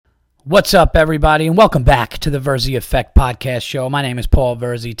What's up, everybody, and welcome back to the Verzi Effect Podcast Show. My name is Paul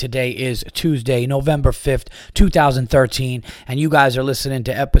Verzi. Today is Tuesday, November 5th, 2013, and you guys are listening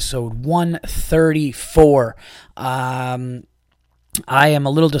to episode 134. I am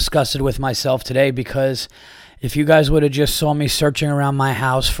a little disgusted with myself today because if you guys would have just saw me searching around my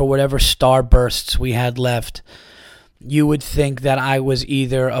house for whatever starbursts we had left, you would think that I was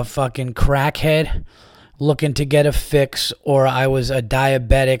either a fucking crackhead looking to get a fix, or I was a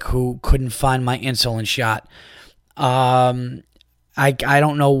diabetic who couldn't find my insulin shot. I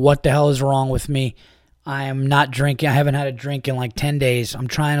don't know what the hell is wrong with me. I am not drinking. I haven't had a drink in like 10 days. I'm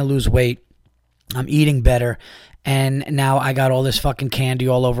trying to lose weight. I'm eating better. And now I got all this fucking candy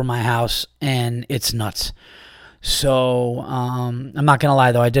all over my house, and it's nuts. So I'm not going to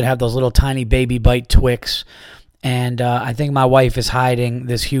lie, though. I did have those little tiny baby bite Twix. And I think my wife is hiding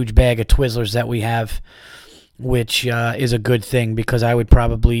this huge bag of Twizzlers that we have, which is a good thing because I would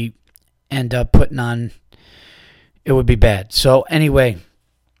probably end up putting on, it would be bad. So anyway,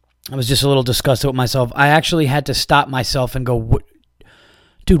 I was just a little disgusted with myself. I actually had to stop myself and go,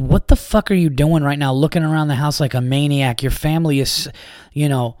 dude, what the fuck are you doing right now looking around the house like a maniac? Your family is,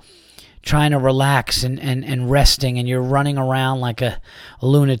 trying to relax and resting, and you're running around like a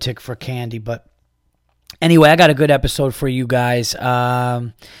lunatic for candy. But anyway, I got a good episode for you guys.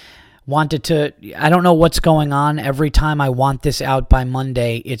 I don't know what's going on. Every time I want this out by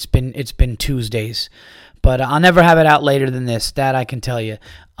Monday, it's been Tuesdays. But I'll never have it out later than this. That I can tell you.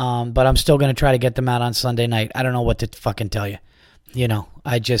 But I'm still going to try to get them out on Sunday night. I don't know what to fucking tell you. I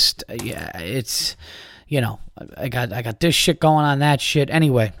got this shit going on, that shit.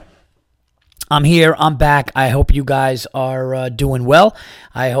 Anyway, I'm here. I'm back. I hope you guys are doing well.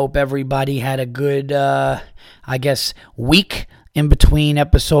 I hope everybody had a good, week in between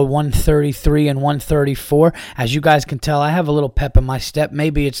episode 133 and 134. As you guys can tell, I have a little pep in my step.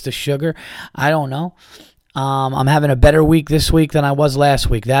 Maybe it's the sugar. I don't know. I'm having a better week this week than I was last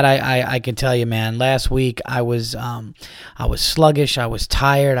week. That I can tell you, man. Last week I was sluggish. I was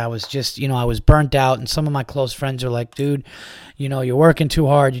tired. I was just, I was burnt out. And some of my close friends are like, dude, you're working too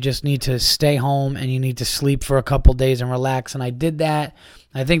hard. You just need to stay home and you need to sleep for a couple days and relax. And I did that.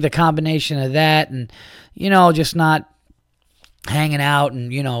 I think the combination of that and, just not hanging out and,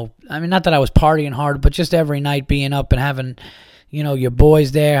 not that I was partying hard, but just every night being up and having, your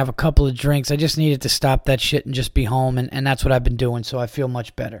boys there, have a couple of drinks. I just needed to stop that shit and just be home, and that's what I've been doing, so I feel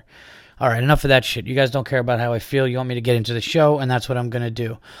much better. All right, enough of that shit. You guys don't care about how I feel. You want me to get into the show, and that's what I'm going to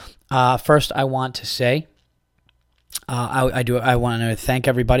do. First, I want to say, I want to thank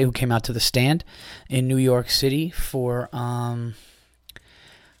everybody who came out to the stand in New York City for,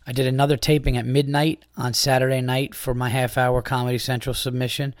 I did another taping at midnight on Saturday night for my half-hour Comedy Central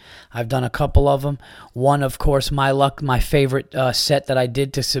submission. I've done a couple of them. One, of course, my favorite set that I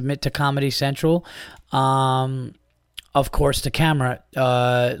did to submit to Comedy Central. Of course, the camera.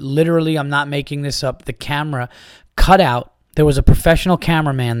 Literally, I'm not making this up. The camera cut out. There was a professional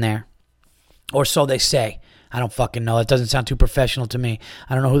cameraman there, or so they say. I don't fucking know. It doesn't sound too professional to me.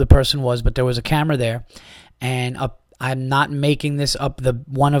 I don't know who the person was, but there was a camera there, and I'm not making this up.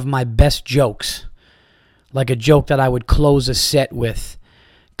 One of my best jokes, like a joke that I would close a set with,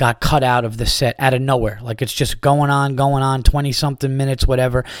 got cut out of the set out of nowhere. Like it's just going on, 20-something minutes,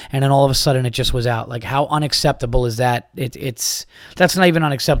 whatever, and then all of a sudden it just was out. Like how unacceptable is that? That's not even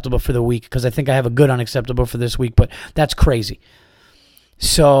unacceptable for the week because I think I have a good unacceptable for this week, but that's crazy.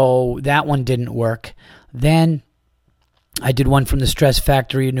 So that one didn't work. Then I did one from the Stress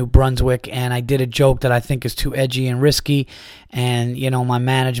Factory in New Brunswick, and I did a joke that I think is too edgy and risky, and my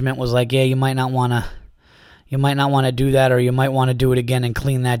management was like, yeah, you might not want to do that, or you might want to do it again and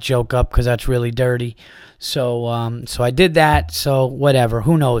clean that joke up because that's really dirty. So I did that. So whatever,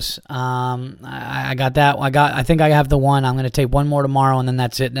 who knows? I got that. I think I have the one. I'm gonna tape one more tomorrow, and then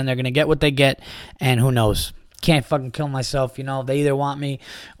that's it. And then they're gonna get what they get, and who knows? Can't fucking kill myself. They either want me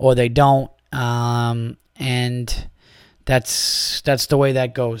or they don't. And that's the way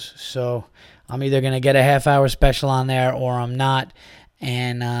that goes. So I'm either going to get a half-hour special on there or I'm not.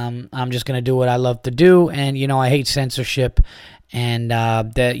 And I'm just going to do what I love to do. And, I hate censorship. And,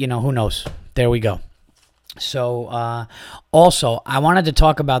 who knows? There we go. So, also, I wanted to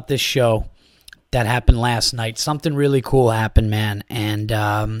talk about this show that happened last night. Something really cool happened, man. And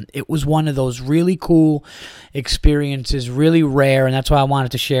it was one of those really cool experiences, really rare. And that's why I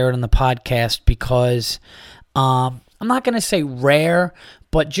wanted to share it on the podcast because I'm not going to say rare,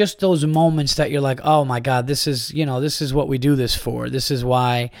 but just those moments that you're like, oh my God, this is what we do this for. This is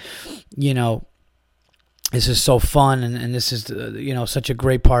why, this is so fun. And this is, such a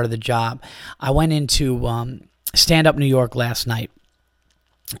great part of the job. I went into Stand Up New York last night.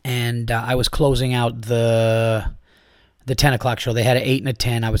 and I was closing out the 10 o'clock show. They had an 8 and a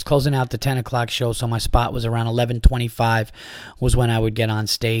 10. I was closing out the 10 o'clock show, so my spot was around 11:25 was when I would get on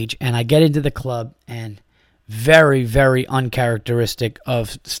stage. And I get into the club, and very, very uncharacteristic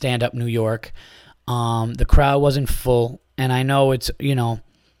of stand-up New York. The crowd wasn't full, and I know it's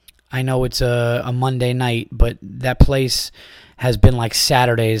a Monday night, but that place has been like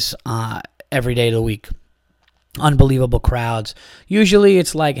Saturdays every day of the week. Unbelievable crowds. Usually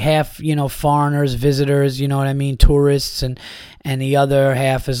it's like half, foreigners, visitors, you know what I mean, tourists, and the other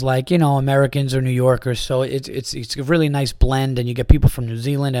half is like, Americans or New Yorkers. So it's a really nice blend, and you get people from New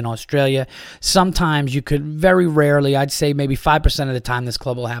Zealand and Australia. Sometimes you could, very rarely, I'd say maybe 5% of the time, this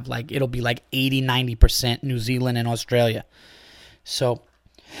club will have it'll be like 80-90% New Zealand and Australia. So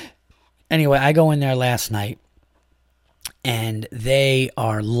anyway, I go in there last night, and they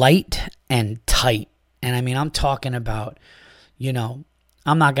are light and tight. And I mean, I'm talking about,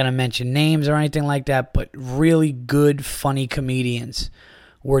 I'm not going to mention names or anything like that, but really good, funny comedians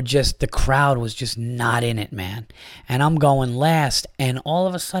the crowd was just not in it, man. And I'm going last, and all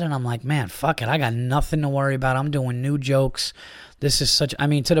of a sudden I'm like, man, fuck it. I got nothing to worry about. I'm doing new jokes. This is to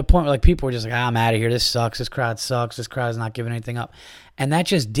the point where people were just like, I'm out of here. This sucks. This crowd sucks. This crowd is not giving anything up. And that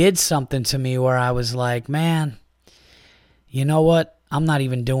just did something to me where I was like, man, you know what? I'm not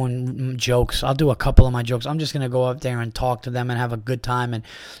even doing jokes. I'll do a couple of my jokes. I'm just going to go up there and talk to them and have a good time and,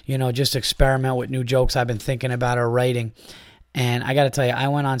 just experiment with new jokes I've been thinking about or writing. And I got to tell you, I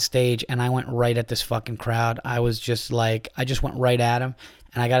went on stage and I went right at this fucking crowd. I was just like, I just went right at them.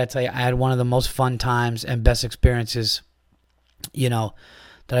 And I got to tell you, I had one of the most fun times and best experiences,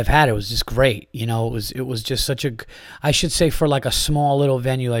 that I've had. It was just great. It was just such I should say, for like a small little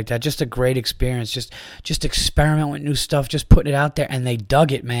venue like that, just a great experience. Just experiment with new stuff, just putting it out there, and they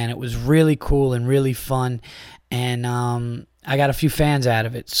dug it, man. It was really cool and really fun, and I got a few fans out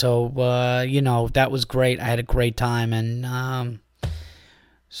of it. So that was great. I had a great time, and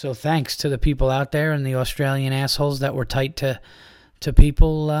so thanks to the people out there and the Australian assholes that were tight to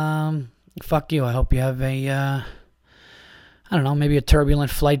people. Fuck you. I hope you have maybe a turbulent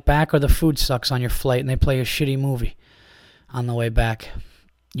flight back, or the food sucks on your flight and they play a shitty movie on the way back.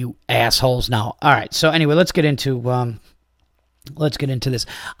 You assholes. Now, all right. So anyway, let's get into this.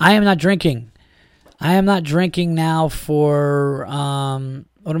 I am not drinking. I am not drinking now for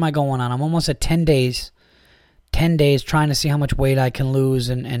what am I going on? I'm almost at 10 days. 10 days trying to see how much weight I can lose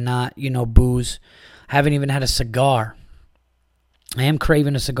and not, booze. I haven't even had a cigar. I am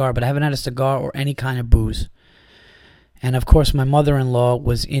craving a cigar, but I haven't had a cigar or any kind of booze. And, of course, my mother-in-law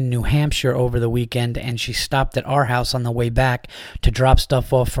was in New Hampshire over the weekend, and she stopped at our house on the way back to drop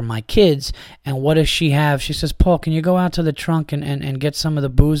stuff off for my kids. And what does she have? She says, Paul, can you go out to the trunk and get some of the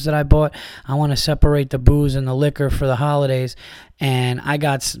booze that I bought? I want to separate the booze and the liquor for the holidays. And I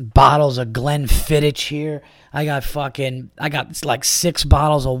got bottles of Glenfiddich here. I got like 6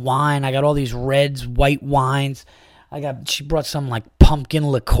 bottles of wine. I got all these reds, white wines. She brought some like pumpkin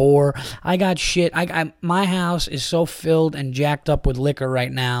liqueur. I got shit. My house is so filled and jacked up with liquor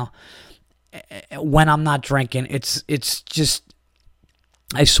right now. When I'm not drinking, it's just,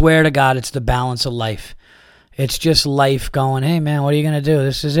 I swear to God, it's the balance of life. It's just life going, hey man, what are you going to do?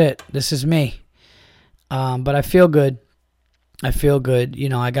 This is it. This is me. But I feel good. I feel good.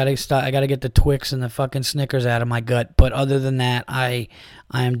 I gotta get the Twix and the fucking Snickers out of my gut. But other than that, I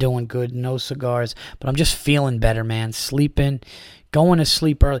am doing good. No cigars. But I'm just feeling better, man. Sleeping, going to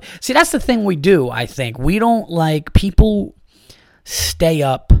sleep early. See, that's the thing we do, I think. We don't like, people stay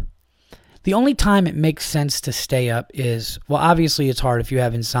up. The only time it makes sense to stay up is, well, obviously it's hard if you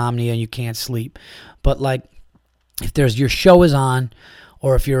have insomnia and you can't sleep. But like, if your show is on,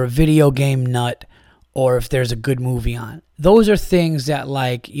 or if you're a video game nut, or if there's a good movie on. Those are things that,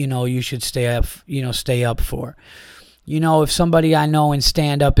 like, you should stay up for. If somebody I know in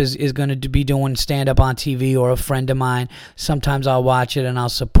stand-up is going to be doing stand-up on TV, or a friend of mine, sometimes I'll watch it and I'll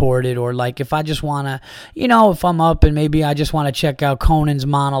support it. Or, like, if I just want to, if I'm up and maybe I just want to check out Conan's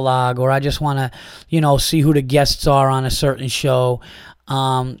monologue, or I just want to, see who the guests are on a certain show,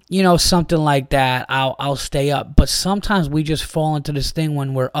 something like that, I'll stay up. But sometimes we just fall into this thing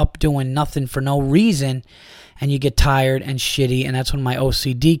when we're up doing nothing for no reason, and you get tired and shitty, and that's when my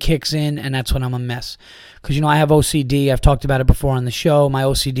OCD kicks in, and that's when I'm a mess. Because, I have OCD. I've talked about it before on the show. My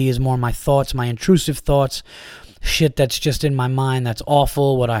OCD is more my thoughts, my intrusive thoughts, shit that's just in my mind that's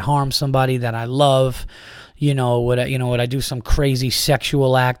awful. Would I harm somebody that I love? Would I do some crazy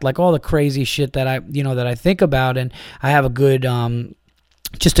sexual act? Like all the crazy shit that I think about, and I have a good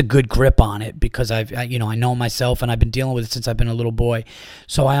just a good grip on it, because I know myself, and I've been dealing with it since I've been a little boy,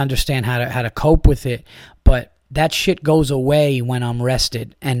 so I understand how to cope with it. But that shit goes away when I'm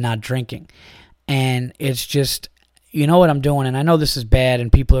rested and not drinking. And it's just, you know what I'm doing, and I know this is bad,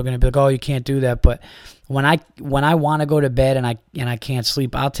 and people are going to be like, oh, you can't do that, but when I want to go to bed and I can't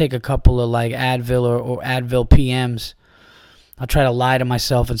sleep, I'll take a couple of like Advil or Advil PMs. I'll try to lie to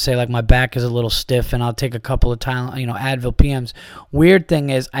myself and say like my back is a little stiff, and I'll take a couple of Advil PMs. Weird thing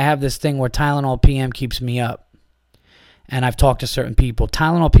is, I have this thing where Tylenol PM keeps me up, and I've talked to certain people.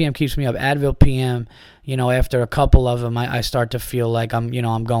 Tylenol PM keeps me up. Advil PM, after a couple of them, I start to feel like I'm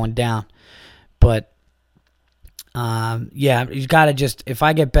going down. But you gotta just, if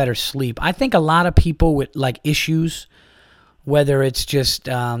I get better sleep. I think a lot of people with like issues, whether it's just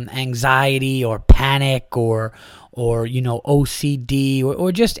anxiety or panic or OCD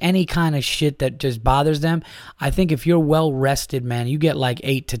or just any kind of shit that just bothers them. I think if you're well rested, man, you get like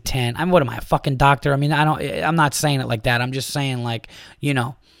 8 to 10. What am I, a fucking doctor? I mean, I'm not saying it like that. I'm just saying like,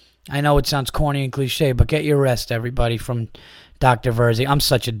 I know it sounds corny and cliche, but get your rest, everybody, from Dr. Verzi. I'm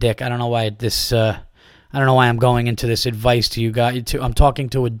such a dick. I don't know why I don't know why I'm going into this advice to you guys. I'm talking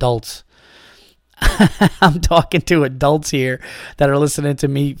to adults. I'm talking to adults here that are listening to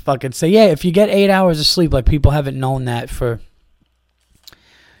me fucking say, yeah, if you get 8 hours of sleep, like people haven't known that for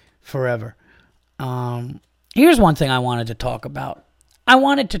forever. Here's one thing I wanted to talk about. I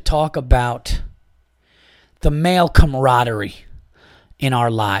wanted to talk about the male camaraderie in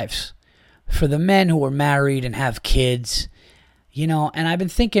our lives. For the men who are married and have kids, and I've been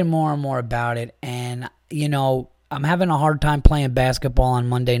thinking more and more about it, and I'm having a hard time playing basketball on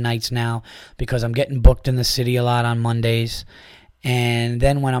Monday nights now because I'm getting booked in the city a lot on Mondays. And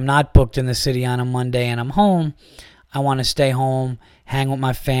then when I'm not booked in the city on a Monday and I'm home, I want to stay home, hang with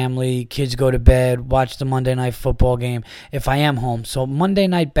my family, kids go to bed, watch the Monday night football game if I am home. So Monday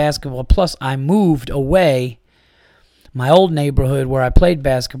night basketball, plus I moved away. My old neighborhood where I played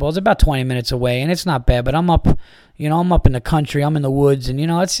basketball is about 20 minutes away, and it's not bad, but I'm up in the country, I'm in the woods, and,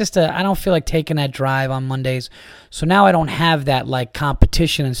 it's just I don't feel like taking that drive on Mondays. So now I don't have that, like,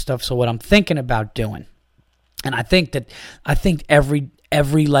 competition and stuff. So what I'm thinking about doing, and I think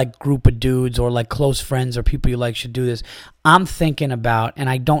every like, group of dudes or, like, close friends or people you like should do this. I'm thinking about, and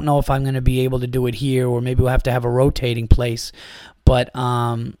I don't know if I'm going to be able to do it here, or maybe we'll have to have a rotating place, but,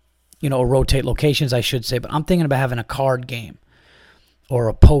 or rotate locations, I should say. But I'm thinking about having a card game or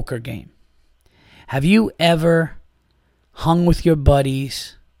a poker game. Have you ever hung with your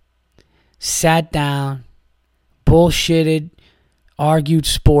buddies, sat down, bullshitted, argued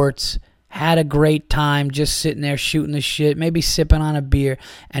sports, had a great time just sitting there shooting the shit, maybe sipping on a beer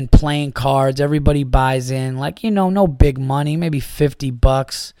and playing cards? Everybody buys in, like, no big money, maybe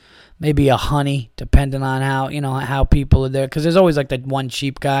 $50, maybe $100, depending on how people are there. Because there's always like that one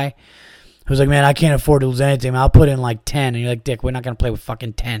cheap guy who's like, man, I can't afford to lose anything. I'll put in like 10. And you're like, dick, we're not going to play with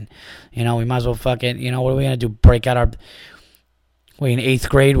fucking 10. We might as well fucking, what are we going to do? Break out our, in 8th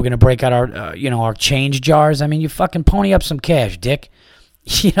grade, we're going to break out our, our change jars. I mean, you fucking pony up some cash, dick.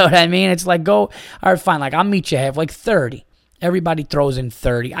 You know what I mean? It's like, go, all right, fine. Like, I'll meet you half, like 30. Everybody throws in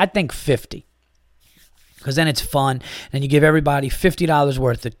 30. I think 50. Because then it's fun, and you give everybody $50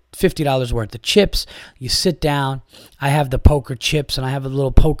 worth of chips. You sit down. I have the poker chips, and I have a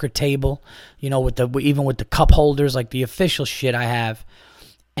little poker table, even with the cup holders, like the official shit I have.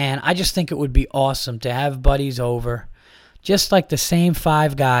 And I just think it would be awesome to have buddies over, just like the same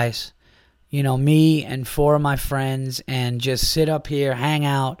 5 guys, me and 4 of my friends, and just sit up here, hang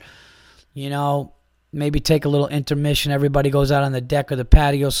out, maybe take a little intermission. Everybody goes out on the deck or the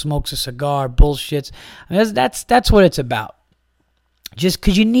patio, smokes a cigar, bullshits. I mean, that's what it's about. Just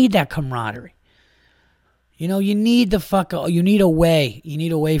because you need that camaraderie. You need you need away. You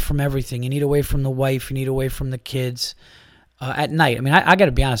need away from everything. You need away from the wife. You need away from the kids. At night. I mean, I got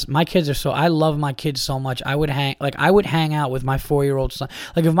to be honest. My kids I love my kids so much. I would hang out with my 4-year-old son.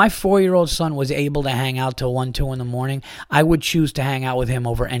 Like, if my 4-year-old son was able to hang out till 1, 2 in the morning, I would choose to hang out with him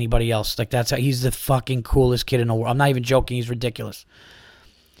over anybody else. Like, he's the fucking coolest kid in the world. I'm not even joking. He's ridiculous.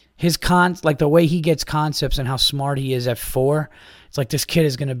 Like, the way he gets concepts and how smart he is at 4, it's like this kid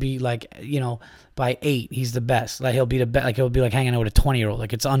is going to be like, by 8, he's the best. Like, he'll be the best. Like, he'll be like hanging out with a 20-year-old.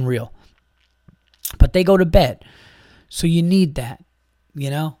 Like, it's unreal. But they go to bed. So you need that,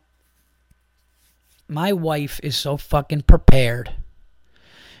 My wife is so fucking prepared.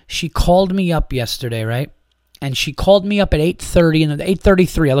 She called me up yesterday, right? And she called me up at 8:30 and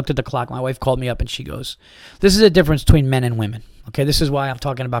 8:33. I looked at the clock. My wife called me up and she goes, this is a difference between men and women. Okay, this is why I'm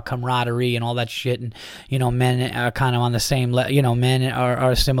talking about camaraderie and all that shit. And, men are kind of on the same, men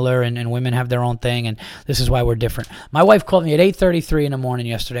are similar and women have their own thing. And this is why we're different. My wife called me at 8:33 in the morning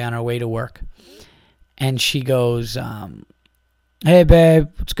yesterday on her way to work. And she goes, hey, babe,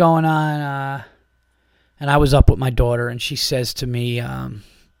 what's going on? and I was up with my daughter, and she says to me, and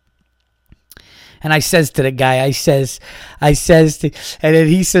I says to the guy, and then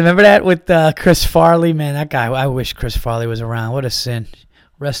he said, remember that with Chris Farley? Man, that guy, I wish Chris Farley was around. What a sin.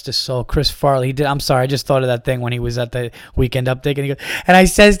 Rest his soul. Chris Farley, he did. I'm sorry, I just thought of that thing when he was at the Weekend Update, and he goes, and I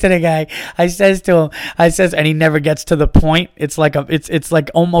says to the guy, and he never gets to the point. It's like it's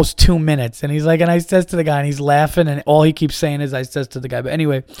like almost 2 minutes, and he's like, and I says to the guy, and he's laughing, and all he keeps saying is I says to the guy. But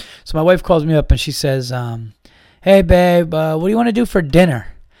anyway, so my wife calls me up, and she says, hey babe, what do you want to do for dinner?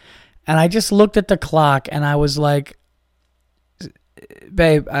 And I just looked at the clock, and I was like,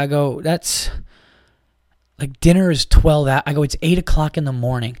 babe, I go, that's. Like, dinner is 12 hours. I go, it's 8 o'clock in the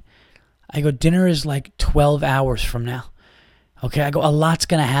morning. I go, dinner is like 12 hours from now. Okay, I go, a lot's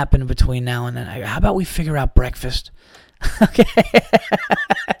going to happen between now and then. I go, how about we figure out breakfast? Okay.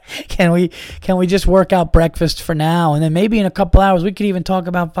 Can we just work out breakfast for now? And then maybe in a couple hours, we could even talk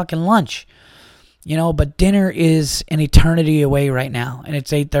about fucking lunch. You know, but dinner is an eternity away right now. And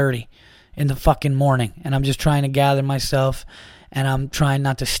it's 8:30 in the fucking morning. And I'm just trying to gather myself. And I'm trying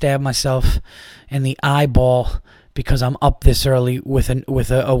not to stab myself in the eyeball because I'm up this early with a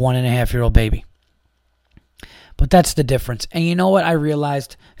 1.5-year-old baby. But that's the difference. And you know what I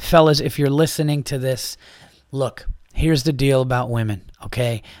realized, fellas, if you're listening to this, look, here's the deal about women,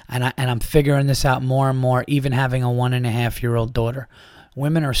 okay? And I'm figuring this out more and more, even having a 1.5-year-old daughter.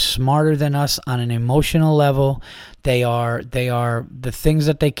 Women are smarter than us on an emotional level. They are the things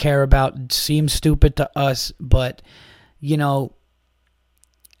that they care about seem stupid to us, but you know,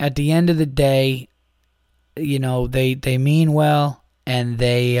 at the end of the day, you know, they mean well, and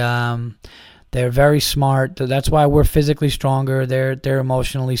they're very smart. That's why we're physically stronger. They're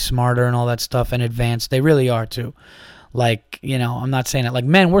emotionally smarter and all that stuff, and advanced. They really are too. Like, you know, I'm not saying that. Like,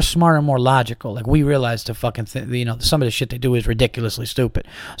 men, we're smarter and more logical. Like, we realize the fucking thing, you know, some of the shit they do is ridiculously stupid.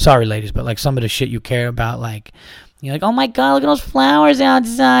 Sorry, ladies, but like some of the shit you care about, like, you're like, oh my God, look at those flowers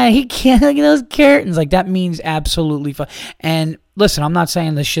outside. He can't, look at those curtains. Like, that means absolutely fun. And listen, I'm not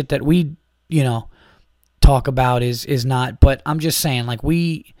saying the shit that we, you know, talk about is not, but I'm just saying, like,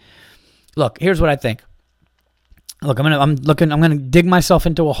 look, here's what I think. Look, I'm gonna dig myself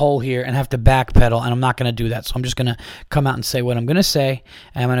into a hole here and have to backpedal, and I'm not gonna do that. So I'm just gonna come out and say what I'm gonna say,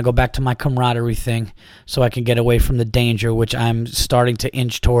 and I'm gonna go back to my camaraderie thing, so I can get away from the danger, which I'm starting to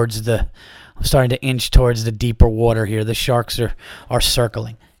inch towards the deeper water here. The sharks are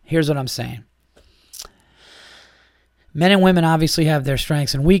circling. Here's what I'm saying. Men and women obviously have their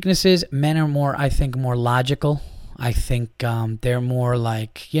strengths and weaknesses. Men are more, I think, more logical. I think they're more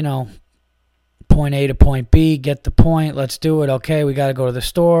like, you know, point A to point B, get the point, let's do it. Okay, we got to go to the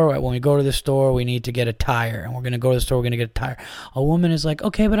store. When we go to the store, we need to get a tire, and we're going to go to the store, we're going to get a tire. A woman is like,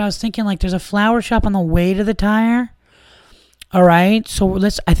 okay, but I was thinking, like, there's a flower shop on the way to the tire. All right, so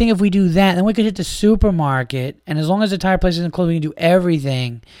I think if we do that, then we could hit the supermarket, and as long as the tire place isn't closed, we can do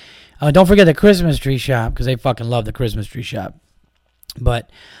everything. Don't forget the Christmas tree shop, because they fucking love the Christmas tree shop. But,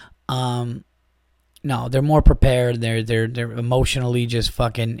 no, they're more prepared. They're emotionally just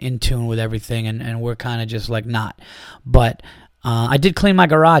fucking in tune with everything, and we're kind of just like not. But I did clean my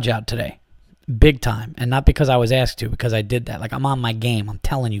garage out today, big time, and not because I was asked to, because I did that. Like, I'm on my game. I'm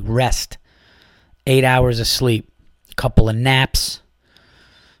telling you, rest, 8 hours of sleep, a couple of naps.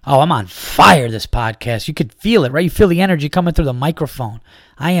 Oh, I'm on fire this podcast. You could feel it, right? You feel the energy coming through the microphone.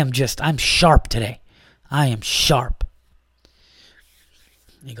 I'm sharp today. I am sharp.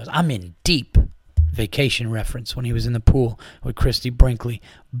 He goes, I'm in deep. Vacation reference when he was in the pool with Christy Brinkley.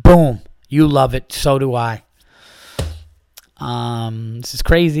 Boom. You love it. So do I. This is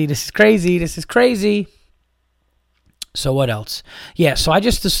crazy. So what else? Yeah, so I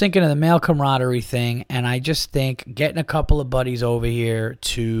just was thinking of the male camaraderie thing, and I just think getting a couple of buddies over here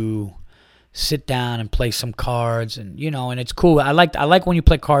to sit down and play some cards, and you know, and it's cool. I like when you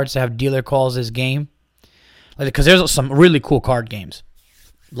play cards to have dealer calls this game, like, because there's some really cool card games,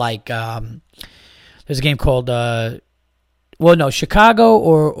 like there's a game called Chicago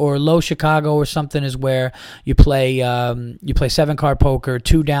or Low Chicago or something, is where you play 7-card poker,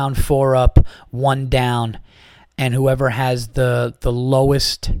 2 down, 4 up, 1 down. And whoever has the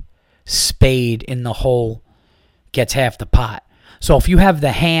lowest spade in the hole gets half the pot. So if you have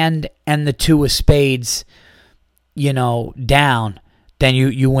the hand and the 2 of spades, you know, down, then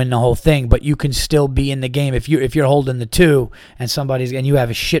you win the whole thing. But you can still be in the game if you're holding the 2 and you have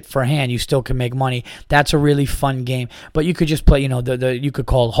a shit for hand, you still can make money. That's a really fun game. But you could just play, you know, you could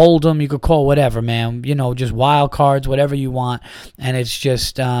call Hold'em, you could call whatever, man. You know, just wild cards, whatever you want, and it's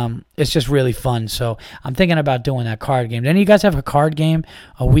just really fun. So I'm thinking about doing that card game. Do any of you guys have a card game,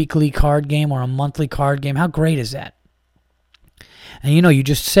 a weekly card game or a monthly card game? How great is that? And, you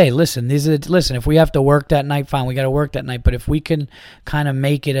just say, listen, if we have to work that night, fine, we got to work that night. But if we can kind of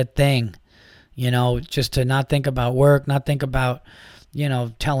make it a thing, just to not think about work, not think about,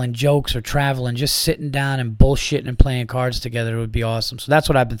 telling jokes or traveling, just sitting down and bullshitting and playing cards together, it would be awesome. So that's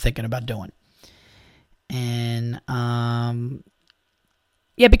what I've been thinking about doing. And,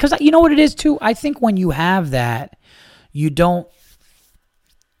 yeah, because you know what it is too? I think when you have that, you don't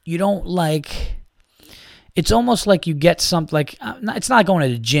like, it's almost like you get something, like, it's not going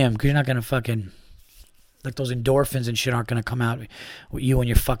to the gym, because you're not going to fucking, like, those endorphins and shit aren't going to come out with you and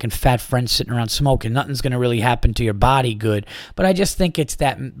your fucking fat friends sitting around smoking. Nothing's going to really happen to your body good. But I just think it's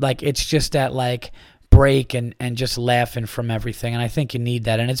that, like, it's just that, like, break and just laughing from everything. And I think you need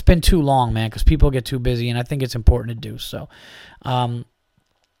that. And it's been too long, man, because people get too busy, and I think it's important to do. So,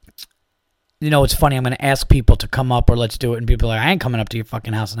 it's funny. I'm going to ask people to come up or let's do it. And people are like, I ain't coming up to your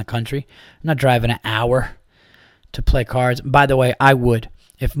fucking house in the country. I'm not driving an hour to play cards. By the way, I would.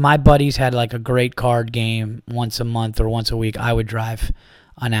 If my buddies had like a great card game once a month or once a week, I would drive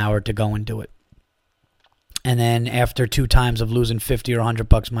an hour to go and do it. And then after 2 times of losing $50 or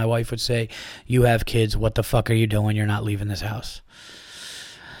 $100, my wife would say, you have kids. What the fuck are you doing? You're not leaving this house.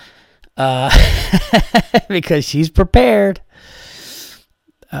 Because she's prepared.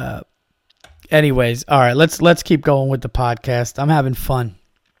 Anyways, all right, let's keep going with the podcast. I'm having fun.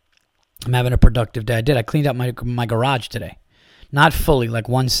 I'm having a productive day. I cleaned up my garage today. Not fully, like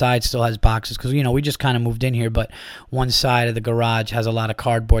one side still has boxes because, we just kind of moved in here, but one side of the garage has a lot of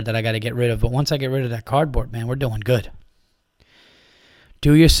cardboard that I got to get rid of. But once I get rid of that cardboard, man, we're doing good.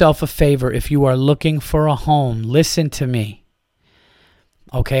 Do yourself a favor. If you are looking for a home, listen to me.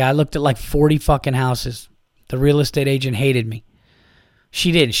 Okay, I looked at like 40 fucking houses. The real estate agent hated me.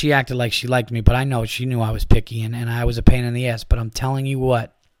 She did. She acted like she liked me, but I know she knew I was picky and I was a pain in the ass. But I'm telling you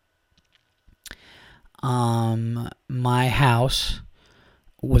what. My house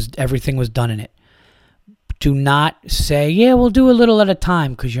everything was done in it. Do not say, yeah, we'll do a little at a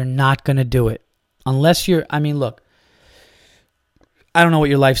time, because you're not going to do it. Unless look, I don't know what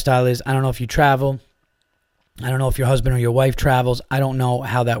your lifestyle is. I don't know if you travel. I don't know if your husband or your wife travels. I don't know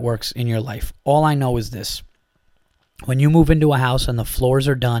how that works in your life. All I know is this. When you move into a house and the floors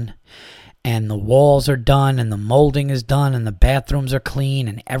are done, and the walls are done, and the molding is done, and the bathrooms are clean,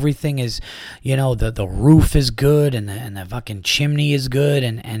 and everything is, the roof is good, and the fucking chimney is good,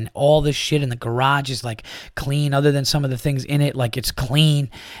 and all this shit in the garage is like clean, other than some of the things in it, like it's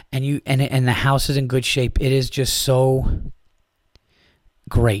clean, and the house is in good shape. It is just so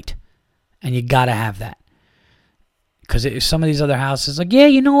great, and you gotta have that. Because some of these other houses, like, yeah,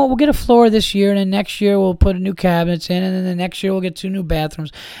 you know what, we'll get a floor this year, and then next year we'll put a new cabinets in, and then the next year we'll get 2 new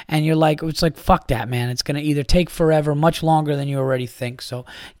bathrooms. And you're like, it's like, fuck that, man. It's going to either take forever, much longer than you already think. So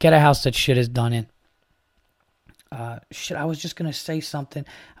get a house that shit is done in. I was just going to say something.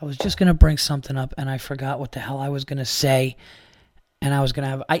 I was just going to bring something up, and I forgot what the hell I was going to say. And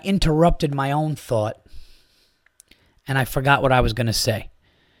I interrupted my own thought, and I forgot what I was going to say.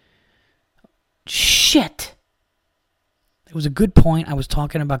 Shit. It was a good point. I was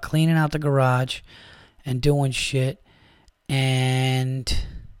talking about cleaning out the garage and doing shit and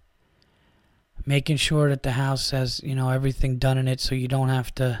making sure that the house has, everything done in it, so you don't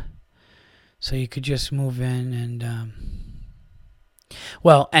have to, so you could just move in and,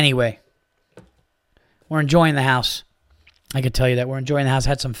 well, anyway, we're enjoying the house. I could tell you that we're enjoying the house.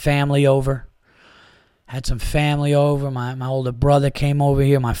 Had some family over. My older brother came over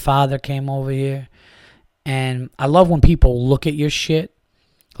here. My father came over here. And I love when people look at your shit.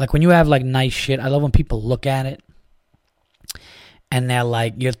 Like when you have like nice shit, I love when people look at it. And they're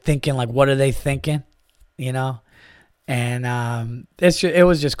like, you're thinking like, what are they thinking? And it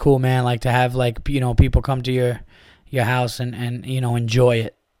was just cool, man. Like to have like, people come to your house and enjoy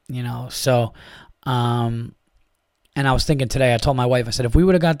it, So, and I was thinking today, I told my wife, I said, if we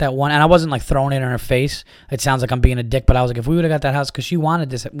would have got that one, and I wasn't like throwing it in her face. It sounds like I'm being a dick, but I was like, if we would have got that house, because she wanted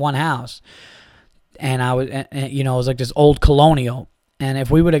this one house. And I was, it was like this old colonial. And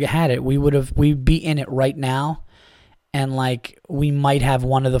if we would have had it, we'd be in it right now. And like, we might have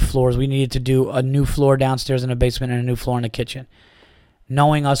one of the floors. We needed to do a new floor downstairs in the basement and a new floor in the kitchen.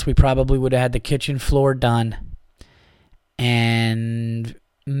 Knowing us, we probably would have had the kitchen floor done. And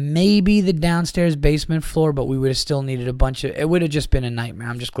maybe the downstairs basement floor, but we would have still needed it would have just been a nightmare.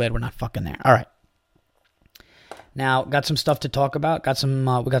 I'm just glad we're not fucking there. All right. Now, got some stuff to talk about.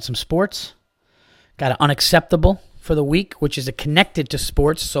 We got some sports. Got an unacceptable for the week, which is connected to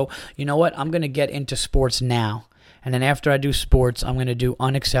sports. So, you know what? I'm going to get into sports now. And then after I do sports, I'm going to do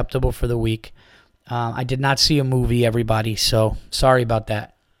unacceptable for the week. I did not see a movie, everybody, so sorry about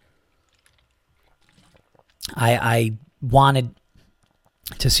that. I wanted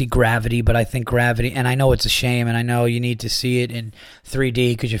to see Gravity, but I think Gravity, and I know it's a shame, and I know you need to see it in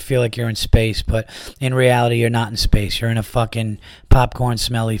 3D because you feel like you're in space, but in reality, you're not in space. You're in a fucking popcorn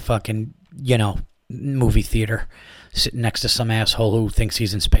smelly fucking, movie theater sitting next to some asshole who thinks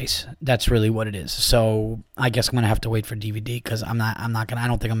he's in space. That's really what it is. So I guess I'm going to have to wait for DVD because I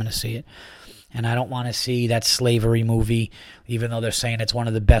don't think I'm going to see it. And I don't want to see that slavery movie, even though they're saying it's one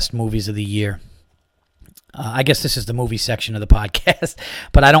of the best movies of the year. I guess this is the movie section of the podcast,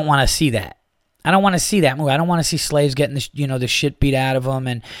 but I don't want to see that. I don't want to see that movie. I don't want to see slaves getting the shit beat out of them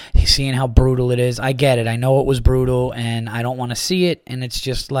and seeing how brutal it is. I get it. I know it was brutal, and I don't want to see it. And it's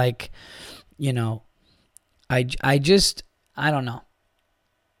just like, I don't know.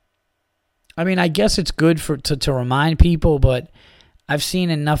 I mean, I guess it's good to remind people, but I've seen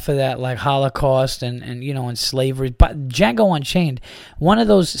enough of that, like Holocaust and slavery. But Django Unchained, one of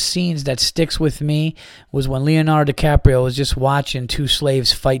those scenes that sticks with me was when Leonardo DiCaprio was just watching two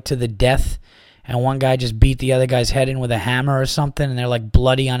slaves fight to the death, and one guy just beat the other guy's head in with a hammer or something, and they're like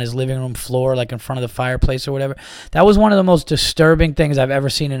bloody on his living room floor, like in front of the fireplace or whatever. That was one of the most disturbing things I've ever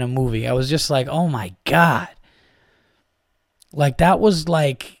seen in a movie. I was just like, oh my God. Like, that was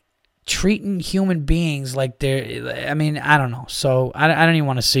like treating human beings like they're, I mean, I don't know. So I don't even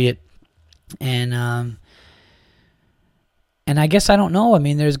want to see it. And I guess I don't know. I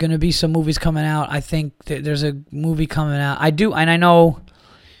mean, there's going to be some movies coming out. I think there's a movie coming out. And I know,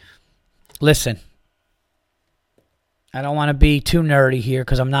 listen, I don't want to be too nerdy here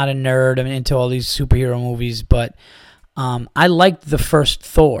because I'm not a nerd. I'm into all these superhero movies, but I liked the first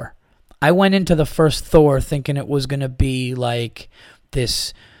Thor. I went into the first Thor thinking it was going to be like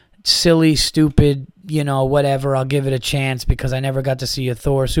this silly, stupid, whatever, I'll give it a chance because I never got to see a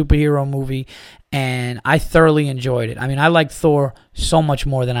Thor superhero movie, and I thoroughly enjoyed it. I mean, I liked Thor so much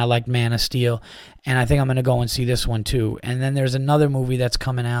more than I liked Man of Steel, and I think I'm going to go and see this one too. And then there's another movie that's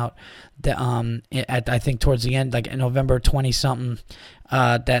coming out that I think towards the end, like in November 20-something,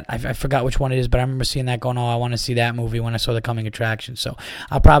 that I forgot which one it is, but I remember seeing that going, I want to see that movie when I saw The Coming Attraction. So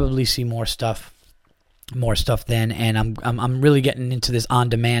I'll probably see more stuff then, and I'm really getting into this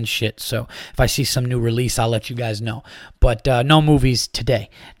on-demand shit, so if I see some new release, I'll let you guys know. But no movies today.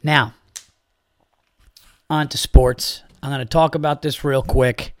 Now, on to sports. I'm going to talk about this real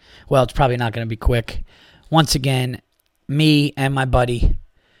quick. Well, it's probably not going to be quick. Once again, me and my buddy,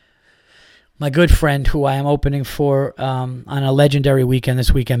 my good friend who I am opening for on a legendary weekend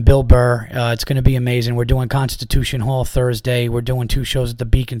this weekend, Bill Burr. It's going to be amazing. We're doing Constitution Hall Thursday. We're doing 2 shows at the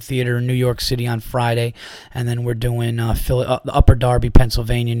Beacon Theater in New York City on Friday. And then we're doing Upper Darby,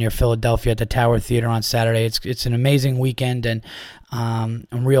 Pennsylvania, near Philadelphia at the Tower Theater on Saturday. It's an amazing weekend, and I'm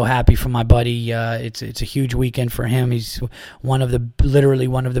real happy for my buddy. It's a huge weekend for him. He's literally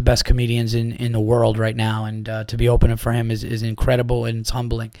one of the best comedians in the world right now, and to be opening for him is incredible, and it's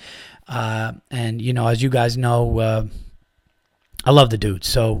humbling. And as you guys know, I love the dude.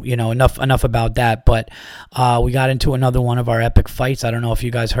 So enough about that. But we got into another one of our epic fights. I don't know if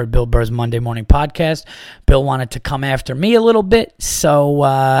you guys heard Bill Burr's Monday morning podcast. Bill wanted to come after me a little bit,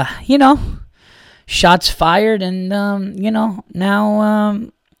 so shots fired, and now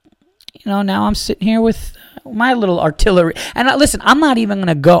I'm sitting here with my little artillery. And listen, I'm not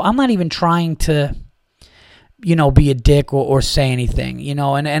even trying to be a dick or say anything,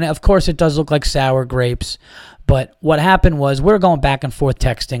 and of course it does look like sour grapes, but what happened was we're going back and forth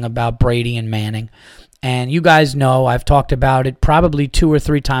texting about Brady and Manning, and you guys know I've talked about it probably 2 or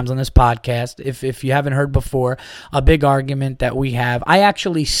 3 times on this podcast. If you haven't heard before, a big argument that we have. I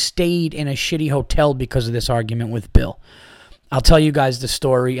actually stayed in a shitty hotel because of this argument with Bill. I'll tell you guys the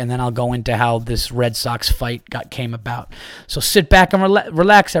story, and then I'll go into how this Red Sox fight came about. So sit back and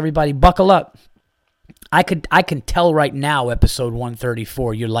relax, everybody. Buckle up. I can tell right now, episode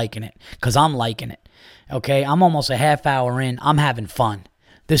 134, you're liking it, because I'm liking it, okay? I'm almost a half hour in. I'm having fun.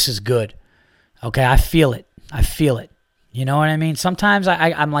 This is good, okay? I feel it. You know what I mean? Sometimes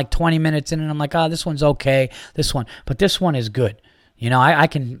I'm like 20 minutes in, and I'm like, this one's okay, but this one is good.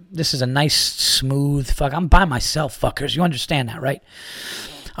 This is a nice, smooth, I'm by myself, fuckers. You understand that, right?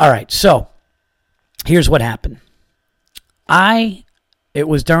 All right, so here's what happened. It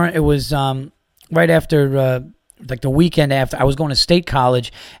was right after, the weekend after, I was going to State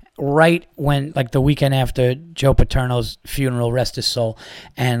College, right when, the weekend after Joe Paterno's funeral, rest his soul,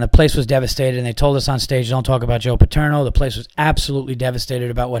 and the place was devastated, and they told us on stage, don't talk about Joe Paterno. The place was absolutely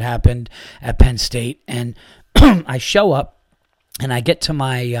devastated about what happened at Penn State, and I show up, and I get to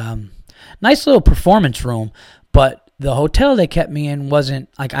my nice little performance room, but the hotel they kept me in wasn't,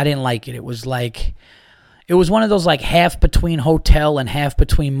 I didn't like it. It was one of those, half between hotel and half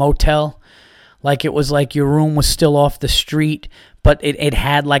between motel. Like it was like your room was still off the street, but it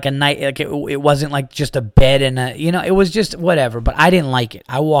had like a night, like it wasn't like just a bed and a, it was just whatever. But I didn't like it.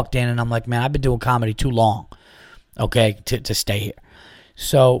 I walked in and I'm like, man, I've been doing comedy too long, okay, to stay here.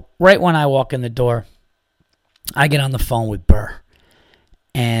 So right when I walk in the door, I get on the phone with Burr,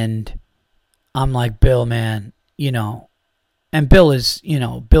 and I'm like, Bill, man, and Bill has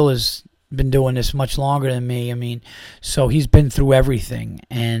been doing this much longer than me. I mean, so he's been through everything,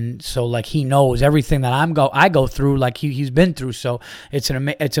 and so like he knows everything that I go through, like he's been through. So it's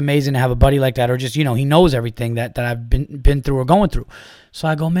amazing to have a buddy like that, or just he knows everything that I've been through or going through. So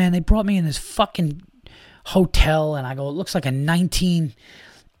I go, man, they brought me in this fucking hotel, and I go, it looks like a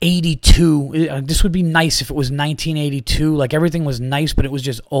 1982. This would be nice if it was 1982. Like everything was nice, but it was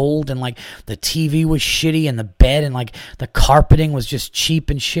just old, and like the TV was shitty, and the bed and like the carpeting was just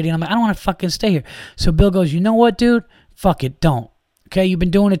cheap and shitty. And I'm like, I don't want to fucking stay here. So Bill goes, you know what, dude? Fuck it, don't. Okay, you've been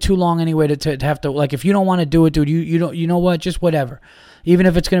doing it too long anyway to have to, like, if you don't want to do it, dude, you don't, you know what? Just whatever. Even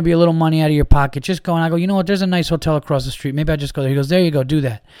if it's going to be a little money out of your pocket, just go. And I go, you know what? There's a nice hotel across the street. Maybe I just go there. He goes, there you go, do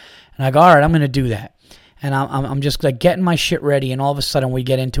that. And I go, all right, I'm going to do that. And I'm just like getting my shit ready, and all of a sudden we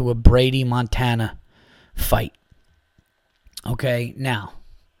get into a Brady Montana fight. Okay, now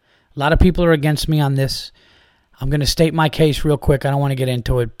a lot of people are against me on this. I'm gonna state my case real quick. I don't want to get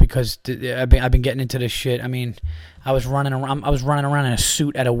into it because I've been getting into this shit. I mean, I was running around in a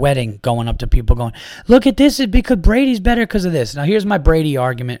suit at a wedding, going up to people, going, "Look at this! It's because Brady's better because of this." Now here's my Brady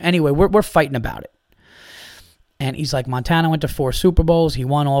argument. Anyway, we're fighting about it. And he's like, Montana went to 4 Super Bowls. He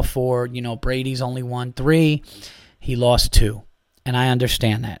won all 4. Brady's only won 3. He lost 2. And I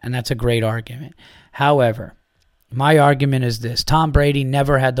understand that. And that's a great argument. However, my argument is this. Tom Brady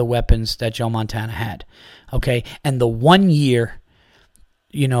never had the weapons that Joe Montana had. Okay? And the 1 year,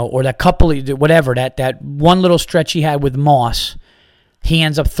 or that couple, whatever, that one little stretch he had with Moss, he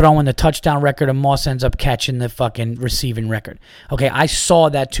ends up throwing the touchdown record, and Moss ends up catching the fucking receiving record. Okay, I saw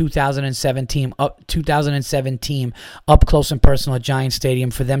that 2007 team up close and personal at Giants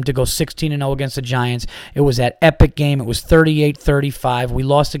Stadium. For them to go 16-0 against the Giants, it was that epic game. It was 38-35. We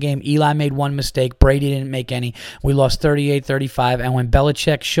lost the game. Eli made one mistake. Brady didn't make any. We lost 38-35. And when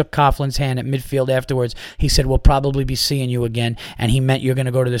Belichick shook Coughlin's hand at midfield afterwards, he said, we'll probably be seeing you again. And he meant you're going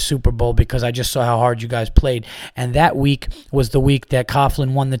to go to the Super Bowl because I just saw how hard you guys played. And that week was the week that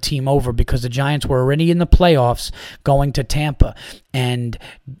Coughlin won the team over because the Giants were already in the playoffs going to Tampa. And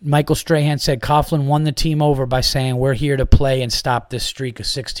Michael Strahan said Coughlin won the team over by saying, we're here to play and stop this streak of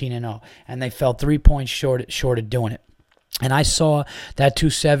 16-0. And they fell 3 points short of doing it. And I saw that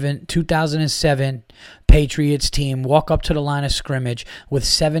 2007 Patriots team walk up to the line of scrimmage with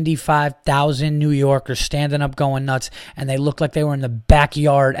 75,000 New Yorkers standing up going nuts, and they looked like they were in the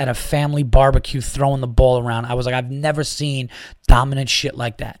backyard at a family barbecue throwing the ball around. I was like, I've never seen dominant shit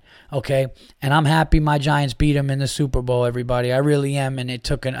like that. Okay, and I'm happy my Giants beat them in the Super Bowl, everybody. I really am, and it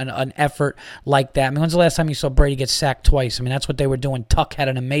took an effort like that. I mean, when's the last time you saw Brady get sacked twice? I mean, that's what they were doing. Tuck had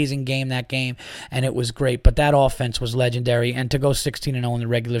an amazing game that game, and it was great. But that offense was legendary, and to go 16-0 in the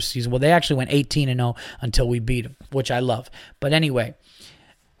regular season, well, they actually went 18-0 until we beat them, which I love. But anyway,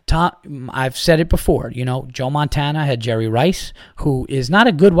 I've said it before, Joe Montana had Jerry Rice, who is not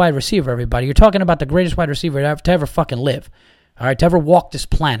a good wide receiver, everybody. You're talking about the greatest wide receiver to ever fucking live. All right, to ever walk this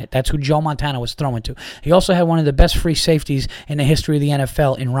planet. That's who Joe Montana was throwing to. He also had one of the best free safeties in the history of the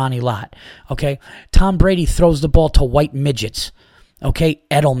NFL in Ronnie Lott. Okay, Tom Brady throws the ball to white midgets. Okay,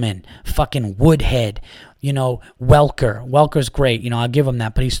 Edelman, fucking Woodhead, Welker. Welker's great, I'll give him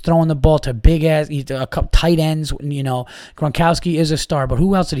that. But he's throwing the ball to big ass, a couple tight ends. Gronkowski is a star, but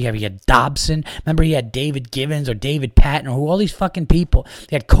who else did he have? He had Dobson. Remember, he had David Givens or David Patton or all these fucking people.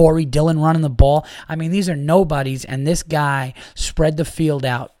 He had Corey Dillon running the ball. I mean, these are nobodies, and this guy spread the field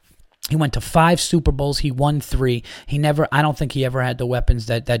out. He went to 5 Super Bowls. He won 3. I don't think he ever had the weapons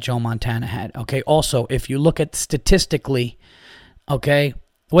that Joe Montana had. Okay. Also, if you look at statistically, okay,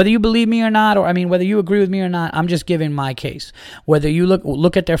 whether you believe me or not, or whether you agree with me or not, I'm just giving my case. Whether you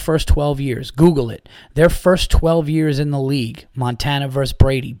look at their first 12 years, Google it. Their first 12 years in the league, Montana versus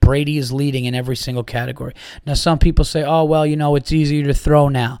Brady. Brady is leading in every single category. Now, some people say, oh, well, it's easier to throw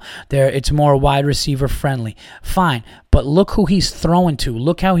now. It's more wide receiver friendly. Fine, but look who he's throwing to.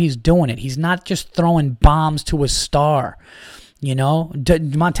 Look how he's doing it. He's not just throwing bombs to a star.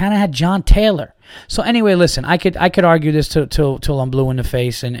 Montana had John Taylor. So anyway, listen, I could argue this till I'm blue in the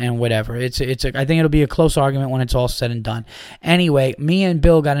face and whatever. I think it'll be a close argument when it's all said and done. Anyway, me and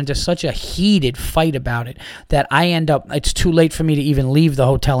Bill got into such a heated fight about it that it's too late for me to even leave the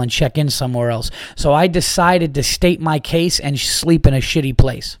hotel and check in somewhere else. So I decided to state my case and sleep in a shitty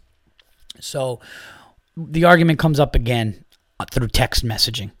place. So the argument comes up again through text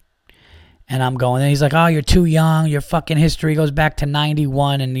messaging. And I'm going, and he's like, oh, you're too young. Your fucking history goes back to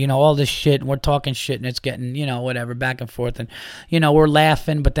 91 and, all this shit. And we're talking shit and it's getting, whatever, back and forth. And, we're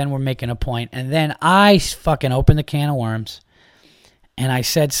laughing, but then we're making a point. And then I fucking opened the can of worms. And I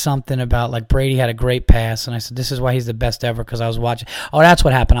said something about, like, Brady had a great pass. And I said, this is why he's the best ever, because I was watching. Oh, that's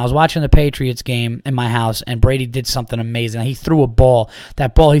what happened. I was watching the Patriots game in my house, and Brady did something amazing. He threw a ball.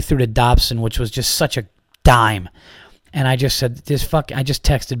 That ball he threw to Dobson, which was just such a dime. And I just said, I just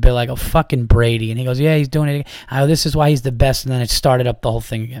texted Bill, I go, fucking Brady. And he goes, yeah, he's doing it again. I go, this is why he's the best. And then it started up the whole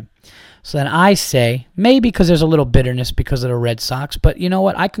thing again. So then I say, maybe because there's a little bitterness because of the Red Sox, but you know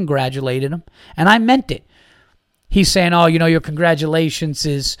what? I congratulated him, and I meant it. He's saying, oh, your congratulations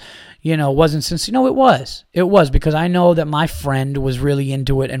is, wasn't sincere. No, it was. It was, because I know that my friend was really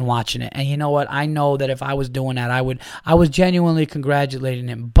into it and watching it. And you know what? I know that if I was doing that, I was genuinely congratulating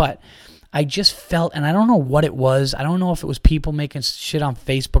him. But I just felt, and I don't know what it was. I don't know if it was people making shit on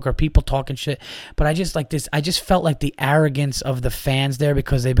Facebook or people talking shit, but I just felt like the arrogance of the fans there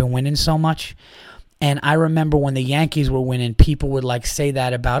because they've been winning so much. And I remember when the Yankees were winning, people would like say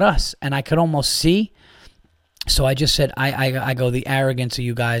that about us, and I could almost see. So I just said, I go, the arrogance of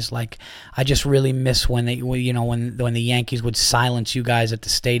you guys, like, I just really miss when when the Yankees would silence you guys at the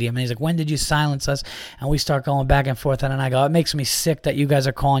stadium. And he's like, when did you silence us? And we start going back and forth. And then I go, it makes me sick that you guys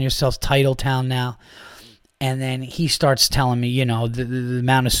are calling yourselves Title Town now. And then he starts telling me, the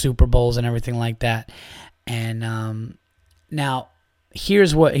amount of Super Bowls and everything like that. And now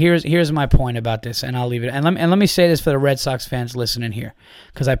here's my point about this, and I'll leave it. And let me say this for the Red Sox fans listening here,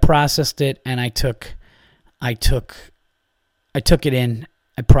 because I processed it and I took it in.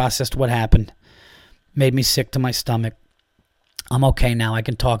 I processed what happened. Made me sick to my stomach. I'm okay now. I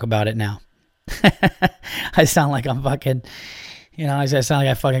can talk about it now. I sound like I'm fucking, I sound like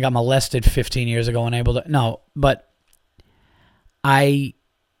I fucking got molested 15 years ago and able to, no, but I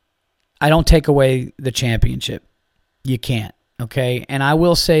don't take away the championship. You can't, okay? And I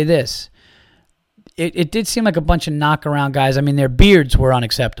will say this. It did seem like a bunch of knock-around guys. I mean, their beards were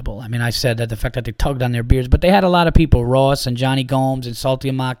unacceptable. I mean, I said that the fact that they tugged on their beards, but they had a lot of people, Ross and Johnny Gomes and Salty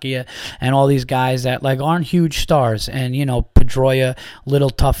Amakia and all these guys that, like, aren't huge stars. And, Pedroia,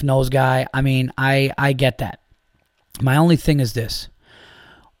 little tough-nosed guy. I mean, I get that. My only thing is this.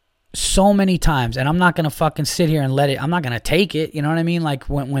 So many times, and I'm not going to fucking sit here and I'm not going to take it, you know what I mean? Like,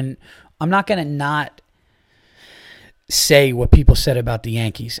 when I'm not going to not say what people said about the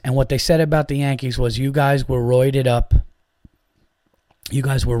Yankees. And what they said about the Yankees was, you guys were roided up. You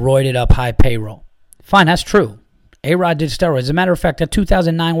guys were roided up, high payroll. Fine, that's true. A-Rod did steroids. As a matter of fact, that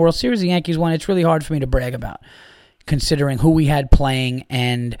 2009 World Series the Yankees won, it's really hard for me to brag about, considering who we had playing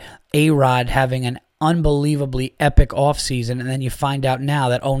and A-Rod having an unbelievably epic offseason, and then you find out now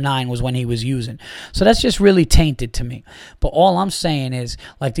that 2009 was when he was using. So that's just really tainted to me. But all I'm saying is,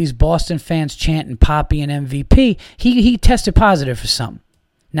 like, these Boston fans chanting Poppy and MVP, he tested positive for something.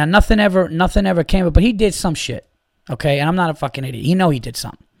 Now, nothing ever came up, but he did some shit, okay? And I'm not a fucking idiot. He did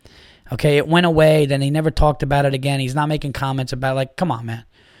something, okay? It went away, then he never talked about it again. He's not making comments about it. Like, come on, man.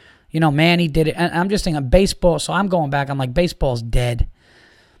 Manny did it. And I'm just thinking, baseball, so I'm going back, I'm like, baseball's dead.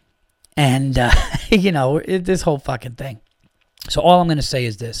 And, this whole fucking thing. So all I'm going to say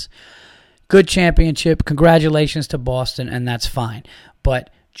is this. Good championship. Congratulations to Boston, and that's fine. But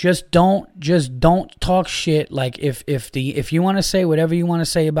just don't talk shit. Like, if you want to say whatever you want to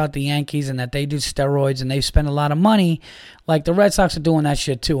say about the Yankees and that they do steroids and they spend a lot of money, like, the Red Sox are doing that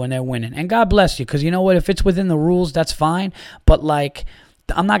shit too, and they're winning. And God bless you, because you know what? If it's within the rules, that's fine. But, like,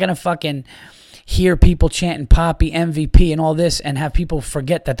 I'm not going to fucking hear people chanting Poppy, MVP, and all this, and have people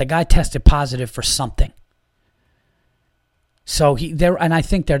forget that the guy tested positive for something. So and I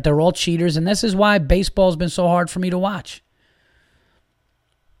think they're all cheaters, and this is why baseball's been so hard for me to watch.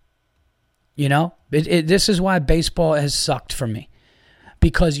 This is why baseball has sucked for me,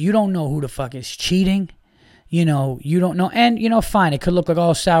 because you don't know who the fuck is cheating. You don't know. And, fine, it could look like,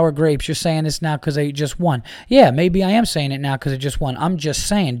 oh, sour grapes. You're saying this now because they just won. Yeah, maybe I am saying it now because they just won. I'm just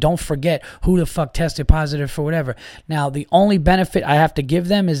saying, don't forget who the fuck tested positive for whatever. Now, the only benefit I have to give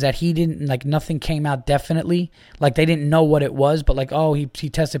them is that he didn't, like, nothing came out definitely. Like, they didn't know what it was, but, like, oh, he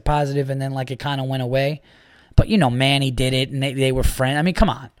tested positive, and then, like, it kind of went away. But, Manny did it, and they were friends. I mean, come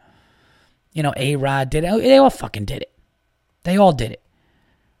on. A-Rod did it. They all fucking did it. They all did it.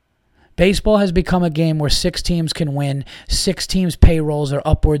 Baseball has become a game where 6 teams can win. 6 teams' payrolls are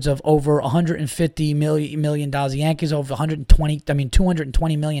upwards of over $150 million. The Yankees over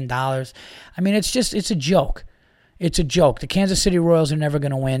 $220 million. I mean, it's a joke. It's a joke. The Kansas City Royals are never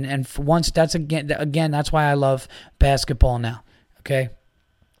going to win. And for once, that's again, that's why I love basketball now. Okay?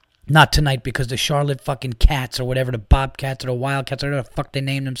 Not tonight, because the Charlotte fucking Cats or whatever, the Bobcats or the Wildcats or whatever the fuck they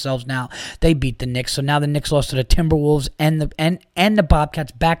name themselves now, they beat the Knicks. So now the Knicks lost to the Timberwolves and the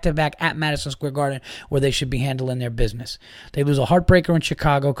Bobcats back-to-back at Madison Square Garden, where they should be handling their business. They lose a heartbreaker in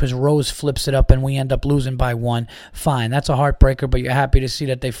Chicago because Rose flips it up and we end up losing by 1. Fine, that's a heartbreaker, but you're happy to see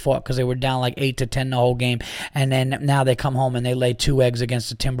that they fought because they were down like 8-10 the whole game. And then now they come home and they lay 2 eggs against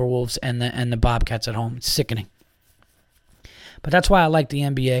the Timberwolves and the Bobcats at home. It's sickening. But that's why I like the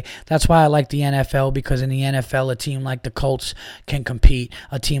NBA. That's why I like the NFL, because in the NFL, a team like the Colts can compete.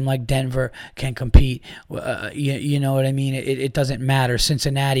 A team like Denver can compete. You know what I mean? It doesn't matter.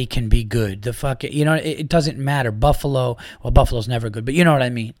 Cincinnati can be good. It doesn't matter. Buffalo's never good, but you know what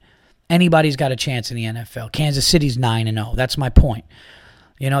I mean. Anybody's got a chance in the NFL. Kansas City's 9-0. That's my point.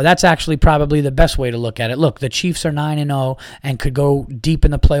 That's actually probably the best way to look at it. Look, the Chiefs are 9-0 and could go deep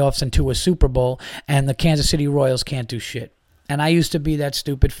in the playoffs into a Super Bowl, and the Kansas City Royals can't do shit. And I used to be that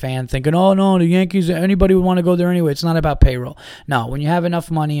stupid fan thinking, oh, no, the Yankees, anybody would want to go there anyway. It's not about payroll. No, when you have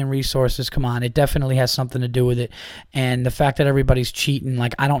enough money and resources, come on, it definitely has something to do with it. And the fact that everybody's cheating,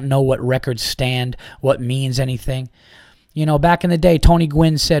 like, I don't know what records stand, what means anything. Back in the day, Tony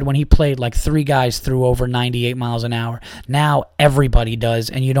Gwynn said when he played, like 3 guys threw over 98 miles an hour. Now everybody does,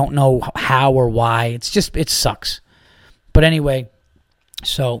 and you don't know how or why. It sucks. But anyway,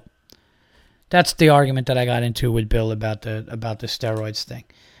 so that's the argument that I got into with Bill about the steroids thing.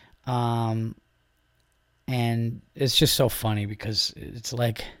 And it's just so funny because it's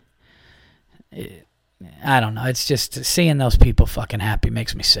like, I don't know. It's just seeing those people fucking happy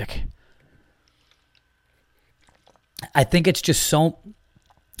makes me sick. I think it's just so,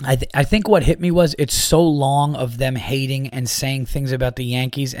 I think what hit me was it's so long of them hating and saying things about the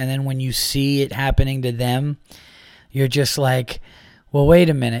Yankees, and then when you see it happening to them, you're just like, well, wait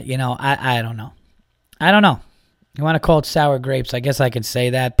a minute, I don't know. I don't know. You want to call it sour grapes? I guess I could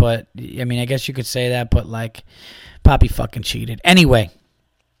say that, but, I guess you could say that, but, like, Poppy fucking cheated. Anyway,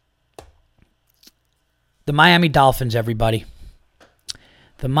 the Miami Dolphins, everybody.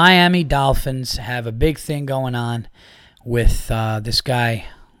 The Miami Dolphins have a big thing going on with this guy,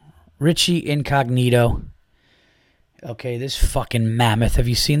 Richie Incognito. Okay, this fucking mammoth. Have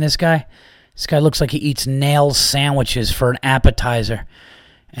you seen this guy? This guy looks like he eats nail sandwiches for an appetizer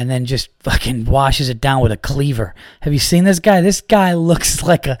and then just fucking washes it down with a cleaver. Have you seen this guy? This guy looks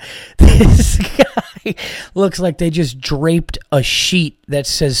like they just draped a sheet that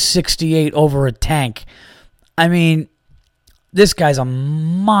says 68 over a tank. I mean, this guy's a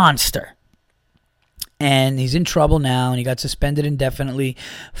monster. And he's in trouble now, and he got suspended indefinitely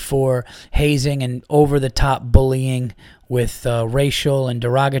for hazing and over-the-top bullying with racial and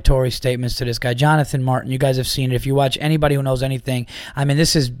derogatory statements to this guy, Jonathan Martin. You guys have seen it. If you watch anybody who knows anything, I mean,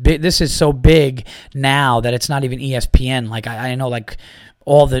 this is so big now that it's not even ESPN. Like I know, like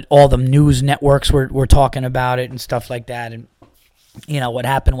all the news networks were talking about it and stuff like that. And what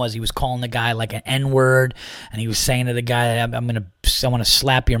happened was he was calling the guy like an N-word, and he was saying to the guy, I want to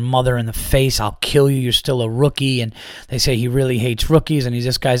slap your mother in the face. I'll kill you. You're still a rookie. And they say he really hates rookies, and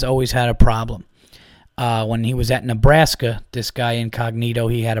this guy's always had a problem. When he was at Nebraska, this guy Incognito,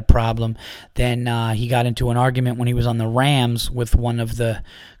 he had a problem. Then he got into an argument when he was on the Rams with one of the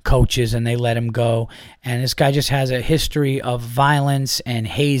coaches, and they let him go. And this guy just has a history of violence and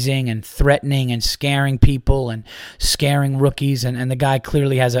hazing and threatening and scaring people and scaring rookies. And the guy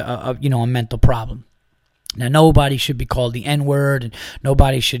clearly has a mental problem. Now, nobody should be called the N-word, and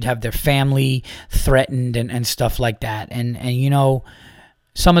nobody should have their family threatened and stuff like that. And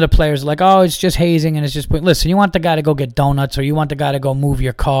some of the players are like, oh, it's just hazing and it's just... Listen, you want the guy to go get donuts, or you want the guy to go move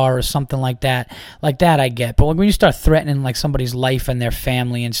your car or something like that. Like that I get. But when you start threatening like somebody's life and their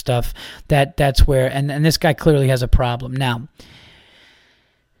family and stuff, that's where... And this guy clearly has a problem. Now,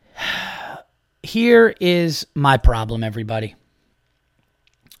 here is my problem, everybody.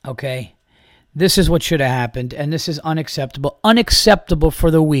 Okay? This is what should have happened, and this is unacceptable. Unacceptable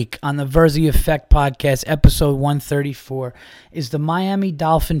for the week on the Verzi Effect Podcast, episode 134, is the Miami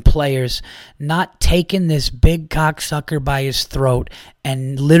Dolphin players not taking this big cocksucker by his throat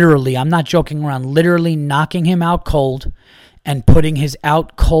and literally, I'm not joking around, literally knocking him out cold and putting his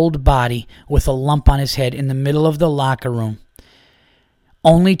out cold body with a lump on his head in the middle of the locker room,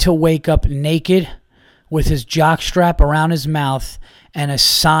 only to wake up naked with his jockstrap around his mouth and a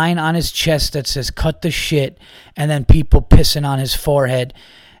sign on his chest that says, cut the shit, and then people pissing on his forehead.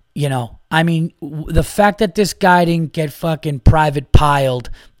 I mean, the fact that this guy didn't get fucking private piled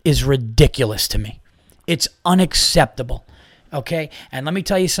is ridiculous to me. It's unacceptable, okay? And let me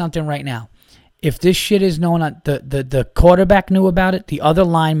tell you something right now. If this shit is known, the quarterback knew about it, the other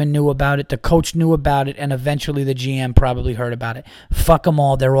lineman knew about it, the coach knew about it, and eventually the GM probably heard about it. Fuck them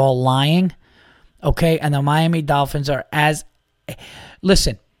all. They're all lying. Okay? And the Miami Dolphins are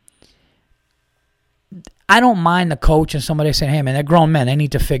listen, I don't mind the coach and somebody saying, hey, man, they're grown men. They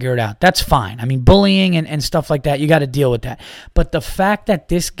need to figure it out. That's fine. I mean, bullying and stuff like that, you got to deal with that. But the fact that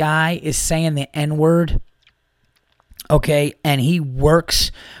this guy is saying the N-word, okay, and he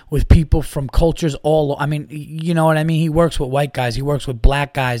works with people from cultures I mean, you know what I mean? He works with white guys. He works with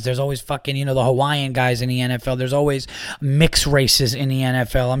black guys. There's always fucking, the Hawaiian guys in the NFL. There's always mixed races in the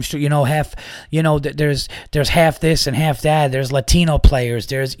NFL. I'm sure, there's half this and half that. There's Latino players.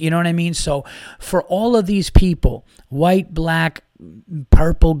 There's, you know what I mean? So for all of these people, white, black,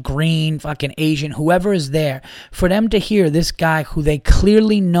 purple, green, fucking Asian, whoever is there, for them to hear this guy who they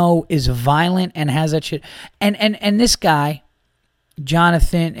clearly know is violent and has that shit, and this guy,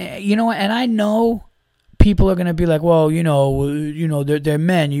 Jonathan, and I know people are gonna be like, well, they're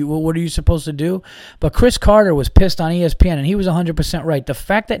men. What are you supposed to do? But Chris Carter was pissed on ESPN, and he was 100% right. The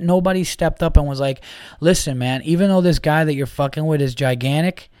fact that nobody stepped up and was like, listen, man, even though this guy that you're fucking with is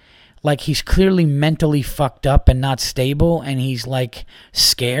gigantic, like, he's clearly mentally fucked up and not stable, and he's, like,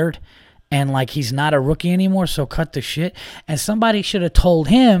 scared, and, like, he's not a rookie anymore, so cut the shit. And somebody should have told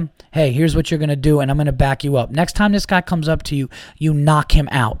him, hey, here's what you're going to do, and I'm going to back you up. Next time this guy comes up to you, you knock him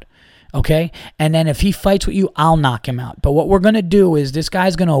out, okay? And then if he fights with you, I'll knock him out. But what we're going to do is this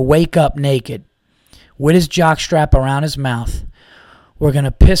guy's going to wake up naked with his jockstrap around his mouth. We're going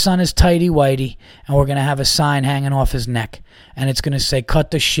to piss on his tighty-whitey, and we're going to have a sign hanging off his neck. And it's going to say, cut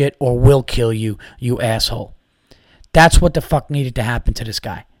the shit or we'll kill you, you asshole. That's what the fuck needed to happen to this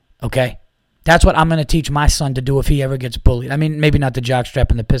guy, okay? That's what I'm going to teach my son to do if he ever gets bullied. I mean, maybe not the jockstrap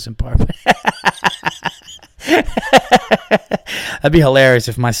and the pissing part. But that'd be hilarious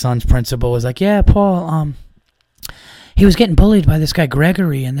if my son's principal was like, yeah, Paul, he was getting bullied by this guy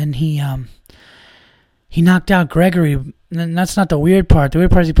Gregory, and then he knocked out Gregory. And that's not the weird part. The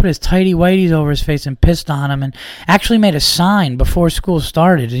weird part is he put his tighty-whities over his face and pissed on him and actually made a sign before school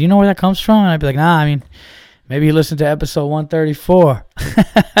started. Do you know where that comes from? And I'd be like, nah, I mean, maybe you listened to episode 134.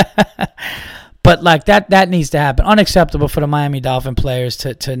 But, like, that needs to happen. Unacceptable for the Miami Dolphin players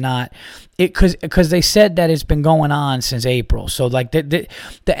to not. Because they said that it's been going on since April. So, like,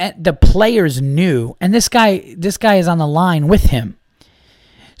 the players knew. And this guy is on the line with him.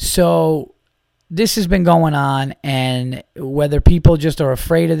 So this has been going on, and whether people just are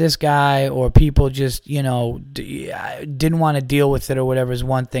afraid of this guy or people just, didn't want to deal with it or whatever is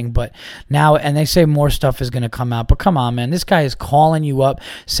one thing. But now, and they say more stuff is going to come out. But come on, man. This guy is calling you up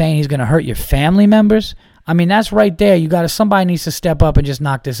saying he's going to hurt your family members. I mean, that's right there. Somebody needs to step up and just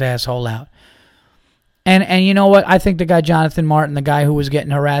knock this asshole out. And you know what? I think the guy Jonathan Martin, the guy who was getting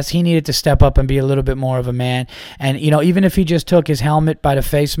harassed, he needed to step up and be a little bit more of a man. And, even if he just took his helmet by the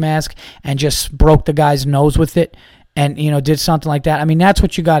face mask and just broke the guy's nose with it and, did something like that. I mean, that's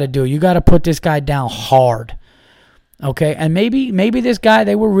what you got to do. You got to put this guy down hard. Okay? And maybe this guy,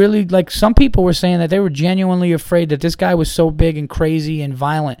 they were really, like, some people were saying that they were genuinely afraid that this guy was so big and crazy and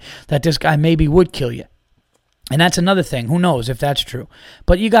violent that this guy maybe would kill you. And that's another thing. Who knows if that's true?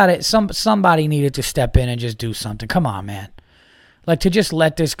 But you got it. Somebody needed to step in and just do something. Come on, man. Like, to just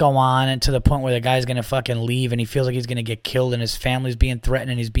let this go on and to the point where the guy's going to fucking leave and he feels like he's going to get killed and his family's being threatened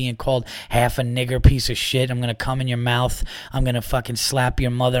and he's being called half a nigger piece of shit. I'm going to come in your mouth. I'm going to fucking slap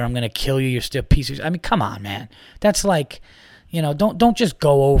your mother. I'm going to kill you. You're still a piece of shit. I mean, come on, man. That's like, don't just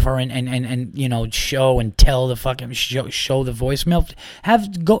go over and show and tell the fucking show the voicemail.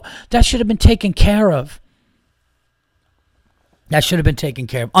 That should have been taken care of. That should have been taken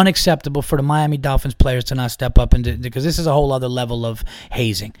care of. Unacceptable for the Miami Dolphins players to not step up because this is a whole other level of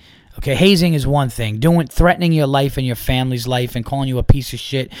hazing. Okay, hazing is one thing. Threatening your life and your family's life and calling you a piece of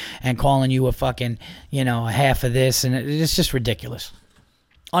shit and calling you a fucking, a half of this, and it's just ridiculous.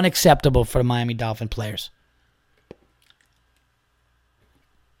 Unacceptable for the Miami Dolphin players.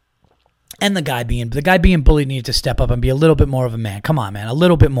 And the guy being bullied needed to step up and be a little bit more of a man. Come on, man, a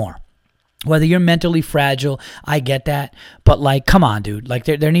little bit more. Whether you're mentally fragile, I get that. But, like, come on, dude. Like,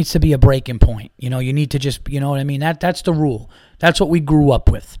 there needs to be a breaking point. You need to just, you know what I mean? That's the rule. That's what we grew up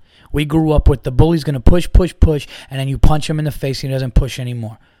with. We grew up with the bully's going to push, and then you punch him in the face and he doesn't push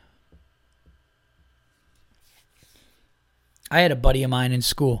anymore. I had a buddy of mine in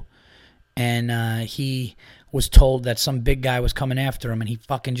school, and he was told that some big guy was coming after him, and he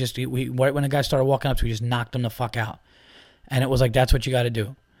fucking right when the guy started walking up to him, he just knocked him the fuck out. And it was like, that's what you got to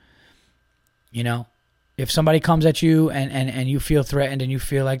do. If somebody comes at you and you feel threatened and you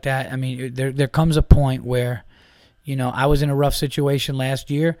feel like that, I mean, there comes a point where, I was in a rough situation last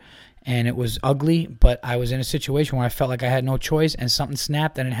year and it was ugly, but I was in a situation where I felt like I had no choice, and something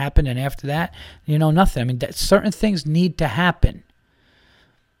snapped, and it happened, and after that, nothing. I mean, certain things need to happen.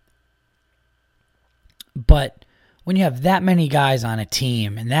 But when you have that many guys on a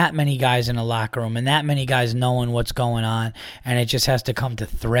team and that many guys in a locker room and that many guys knowing what's going on, and it just has to come to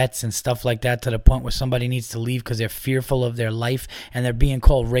threats and stuff like that to the point where somebody needs to leave because they're fearful of their life and they're being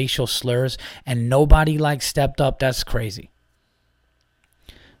called racial slurs and nobody stepped up, that's crazy.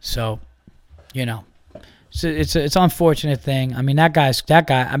 So, it's an unfortunate thing. I mean, the guy,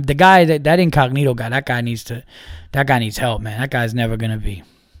 that incognito guy, that guy needs help, man. That guy's never going to be.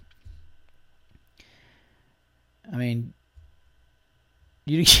 I mean,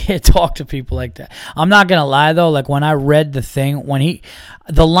 you can't talk to people like that. I'm not going to lie, though. Like, when I read the thing,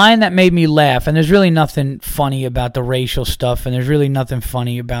 the line that made me laugh, and there's really nothing funny about the racial stuff, and there's really nothing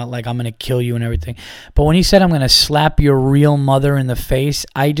funny about, like, I'm going to kill you and everything. But when he said, I'm going to slap your real mother in the face,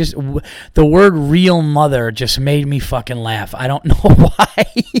 the word real mother just made me fucking laugh. I don't know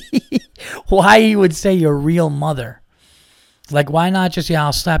why he would say your real mother. Like, why not just,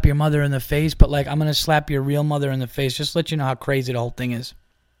 I'll slap your mother in the face, but, like, I'm going to slap your real mother in the face, just to let you know how crazy the whole thing is.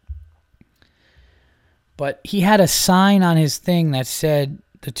 But he had a sign on his thing that said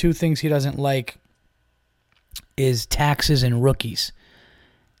the two things he doesn't like is taxes and rookies.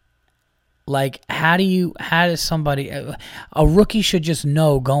 Like, how does somebody, a rookie should just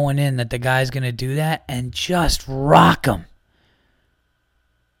know going in that the guy's going to do that and just rock him.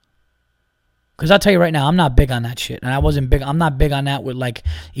 Because I'll tell you right now, I'm not big on that shit. And I'm not big on that with, like,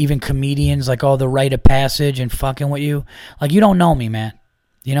 even comedians, like, the rite of passage and fucking with you. Like, you don't know me, man.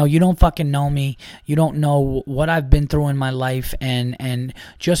 You don't fucking know me. You don't know what I've been through in my life. And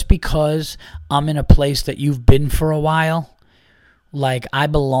just because I'm in a place that you've been for a while, like, I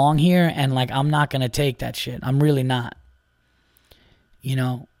belong here, and, like, I'm not going to take that shit. I'm really not.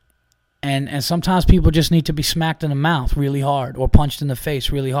 And sometimes people just need to be smacked in the mouth really hard or punched in the face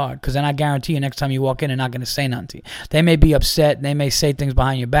really hard, because then I guarantee you next time you walk in, they're not going to say nothing to you. They may be upset. They may say things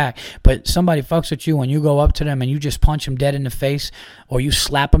behind your back, but somebody fucks with you when you go up to them and you just punch them dead in the face, or you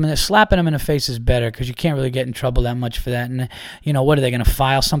slap them. Slapping them in the face is better because you can't really get in trouble that much for that. And, what are they going to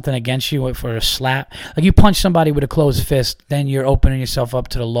file something against you for a slap? Like, you punch somebody with a closed fist, then you're opening yourself up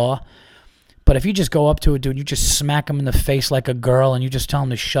to the law. But if you just go up to a dude, you just smack him in the face like a girl, and you just tell him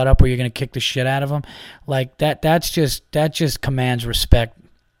to shut up or you're going to kick the shit out of him, like that just commands respect.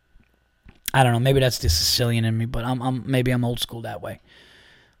 I don't know, maybe that's the Sicilian in me, but maybe I'm old school that way.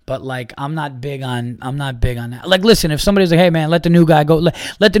 But, like, I'm not big on that. Like, listen, if somebody's like, hey man, let the new guy go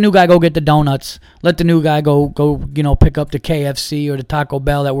get the donuts. Let the new guy go pick up the KFC or the Taco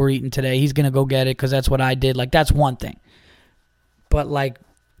Bell that we're eating today. He's going to go get it because that's what I did. Like, that's one thing. But, like,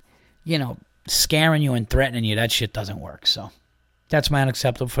 scaring you and threatening you, that shit doesn't work. So that's my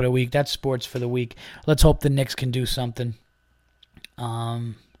unacceptable for the week. That's sports for the week. Let's hope the Knicks can do something.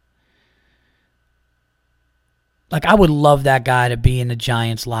 Like, I would love that guy to be in the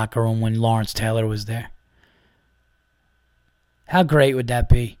Giants locker room when Lawrence Taylor was there. How great would that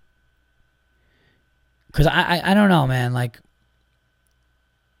be? Because I don't know, man. Like,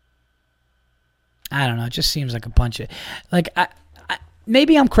 I don't know. It just seems like a bunch of, like,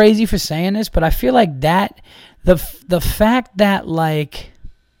 maybe I'm crazy for saying this, but I feel like that the fact that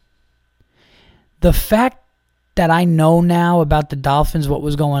I know now about the Dolphins, what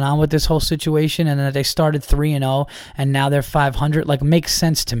was going on with this whole situation, and that they started 3-0 and now they're 500, like, makes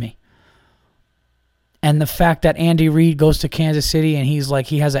sense to me. And the fact that Andy Reid goes to Kansas City and he's like,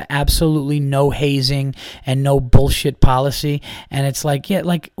 he has an absolutely no hazing and no bullshit policy, and it's like, yeah,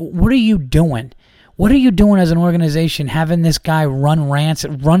 like, what are you doing? What are you doing as an organization, having this guy run rants,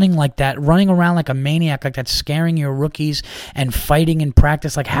 running like that, running around like a maniac like that, scaring your rookies and fighting in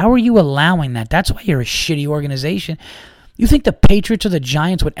practice? Like, how are you allowing that? That's why you're a shitty organization. You think the Patriots or the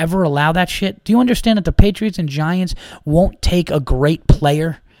Giants would ever allow that shit? Do you understand that the Patriots and Giants won't take a great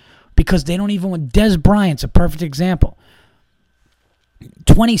player because they don't even want? Dez Bryant's a perfect example.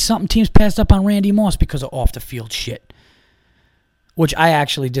 20-something teams passed up on Randy Moss because of off-the-field shit. Which I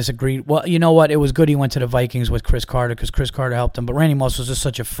actually disagreed. Well, you know what? It was good he went to the Vikings with Chris Carter because Chris Carter helped him. But Randy Moss was just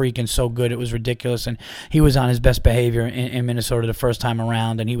such a freak and so good. It was ridiculous. And he was on his best behavior in Minnesota the first time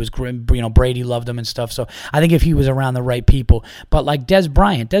around. And he was, Brady loved him and stuff. So I think if he was around the right people. But like Dez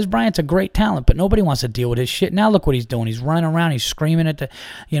Bryant's a great talent, but nobody wants to deal with his shit. Now look what he's doing. He's running around. He's screaming at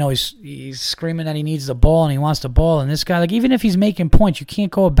he's screaming that he needs the ball and he wants the ball. And this guy, like, even if he's making points, you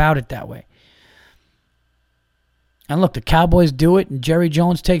can't go about it that way. And look, the Cowboys do it, and Jerry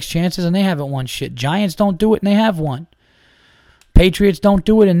Jones takes chances, and they haven't won shit. Giants don't do it, and they have won. Patriots don't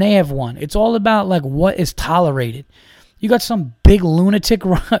do it, and they have won. It's all about, like, what is tolerated. You got some big lunatic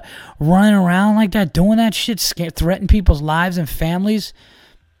running around like that, doing that shit, threatening people's lives and families.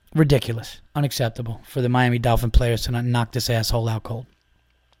 Ridiculous. Unacceptable for the Miami Dolphin players to not knock this asshole out cold.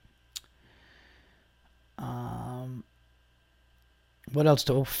 What else?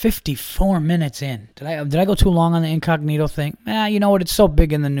 54 minutes in. Did I go too long on the incognito thing? You know what? It's so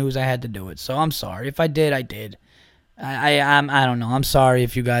big in the news, I had to do it. So I'm sorry. If I did, I did. I don't know. I'm sorry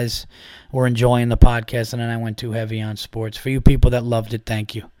if you guys were enjoying the podcast and then I went too heavy on sports. For you people that loved it,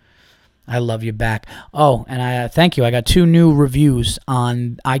 thank you. I love you back. Oh, and I thank you. I got 2 new reviews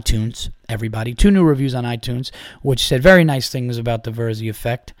on iTunes, everybody. 2 new reviews on iTunes, which said very nice things about the Verzi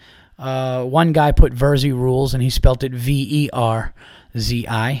effect. One guy put Verzi rules, and he spelt it Verzi.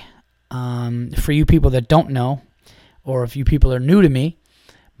 For you people that don't know, or if you people are new to me,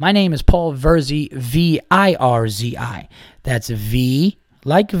 my name is Paul Verzi, Virzi. That's V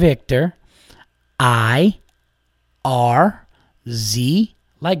like Victor, I, R, Z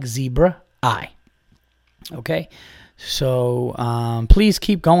like zebra, I. Okay? So please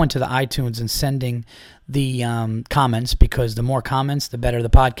keep going to the iTunes and sending the comments, because the more comments, the better the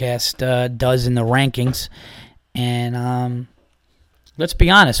podcast does in the rankings. And let's be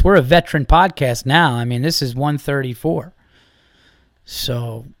honest, we're a veteran podcast now. I mean, this is 134.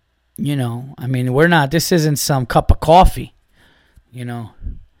 So, you know, I mean, this isn't some cup of coffee, you know.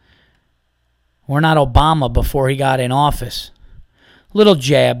 We're not Obama before he got in office. Little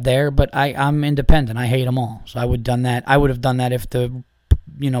jab there, but I'm independent. I hate them all. So I would have done that if the,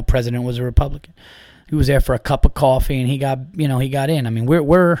 president was a Republican. He was there for a cup of coffee and he got in. I mean,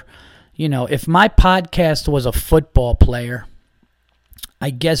 we're if my podcast was a football player, I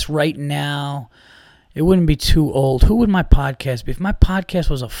guess right now it wouldn't be too old. Who would my podcast be? If my podcast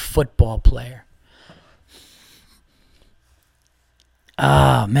was a football player.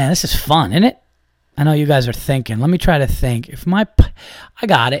 Ah, man, this is fun, isn't it? I know you guys are thinking. Let me try to think. I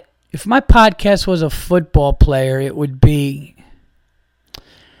got it. If my podcast was a football player, it would be...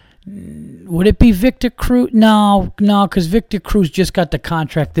 Would it be Victor Cruz? No, because Victor Cruz just got the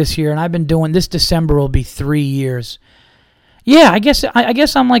contract this year, and I've been doing... This December will be 3 years. Yeah, I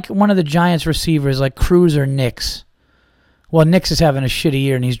guess I'm like one of the Giants receivers, like Cruz or Nix. Well, Nix is having a shitty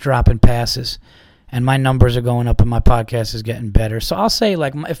year, and he's dropping passes. And my numbers are going up and my podcast is getting better. So I'll say,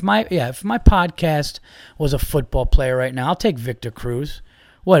 like, if my podcast was a football player right now, I'll take Victor Cruz.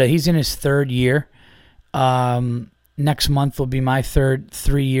 What, he's in his 3rd year. Next month will be my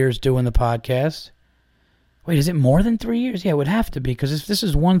 3 years doing the podcast. Wait, is it more than 3 years? Yeah, it would have to be, because if this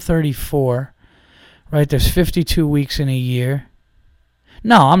is 134, right, there's 52 weeks in a year.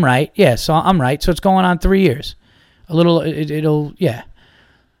 No, I'm right. Yeah, so I'm right. So it's going on 3 years. It'll, yeah.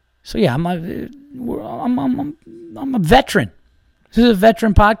 So yeah, I'm a veteran. This is a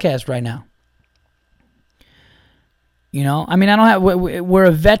veteran podcast right now. You know, I mean, we're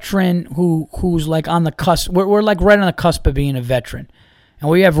a veteran who's like on the cusp. We're like right on the cusp of being a veteran, and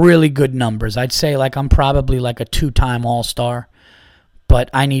we have really good numbers. I'd say like I'm probably like a 2-time All-Star,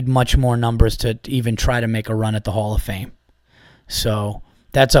 but I need much more numbers to even try to make a run at the Hall of Fame. So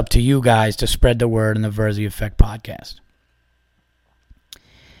that's up to you guys to spread the word in the Verzi Effect podcast.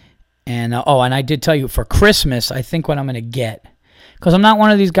 And, and I did tell you, for Christmas, I think what I'm going to get, because I'm not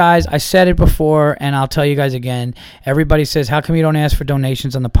one of these guys, I said it before, and I'll tell you guys again, everybody says, how come you don't ask for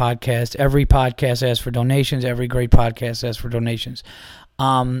donations on the podcast? Every podcast asks for donations. Every great podcast asks for donations.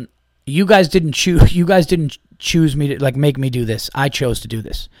 You guys didn't choose me to, like, make me do this. I chose to do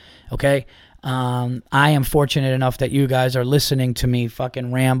this, okay? I am fortunate enough that you guys are listening to me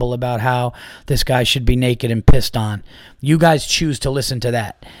fucking ramble about how this guy should be naked and pissed on. You guys choose to listen to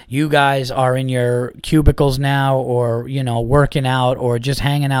that. You guys are in your cubicles now, or, working out, or just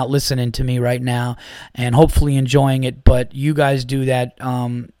hanging out listening to me right now and hopefully enjoying it. But you guys do that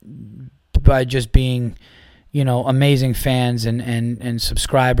by just being, amazing fans and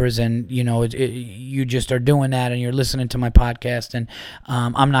subscribers, and you just are doing that, and you're listening to my podcast, and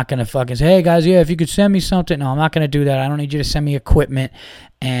I'm not gonna fucking say, hey guys, yeah, if you could send me something. No, I'm not gonna do that. I don't need you to send me equipment,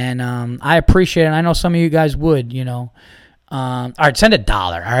 and I appreciate it. And I know some of you guys would, all right, send $1.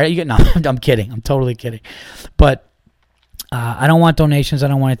 All right, no, I'm kidding. I'm totally kidding, but. I don't want donations. I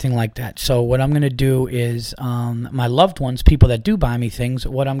don't want anything like that. So what I'm going to do is my loved ones, people that do buy me things,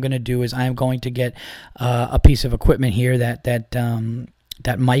 what I'm going to do is I am going to get a piece of equipment here,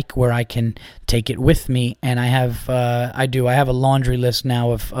 that mic where I can take it with me. And I have I have a laundry list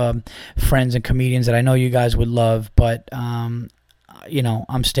now of friends and comedians that I know you guys would love, but I'm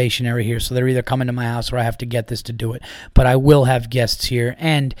stationary here, so they're either coming to my house or I have to get this to do it. But I will have guests here,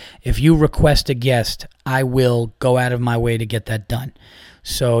 and if you request a guest, I will go out of my way to get that done.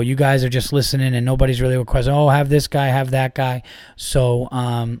 So you guys are just listening, and nobody's really requesting, oh, have this guy, have that guy. So,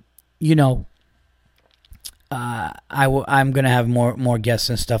 you know, I'm going to have more guests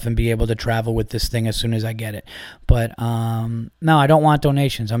and stuff and be able to travel with this thing as soon as I get it. But no, I don't want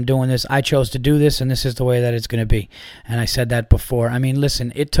donations. I'm doing this. I chose to do this, and this is the way that it's going to be. And I said that before. I mean,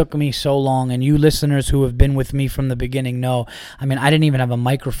 listen, it took me so long, and you listeners who have been with me from the beginning know. I mean, I didn't even have a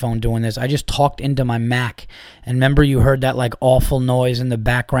microphone doing this. I just talked into my Mac. And remember, you heard that like awful noise in the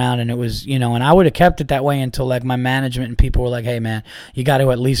background, and it was, you know, and I would have kept it that way until like my management and people were like, hey man, you got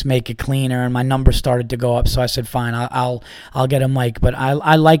to at least make it cleaner. And my numbers started to go up, so I said, fine, I'll get a mic. But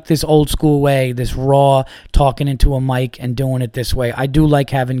I like this old school way, this raw talking into a mic and doing it this way. I do like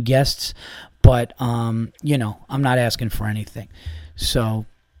having guests, but you know, I'm not asking for anything. So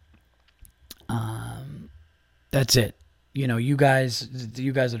that's it. You know, you guys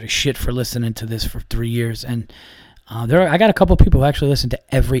are the shit for listening to this for 3 years, and I got a couple people who actually listen to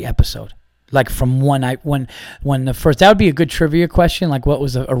every episode. Like from when the first, that would be a good trivia question. Like, what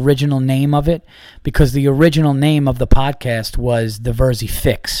was the original name of it? Because the original name of the podcast was The Verzi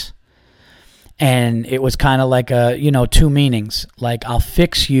Fix. And it was kind of like two meanings. Like, I'll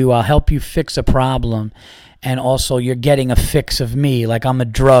fix you, I'll help you fix a problem. And also, you're getting a fix of me, like I'm a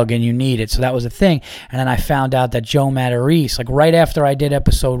drug and you need it. So that was a thing. And then I found out that Joe Matarese, like right after I did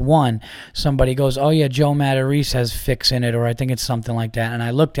episode 1, somebody goes, oh yeah, Joe Matarese has fix in it, or I think it's something like that. And I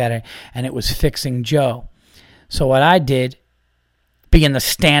looked at it, and it was Fixing Joe. So what I did, being the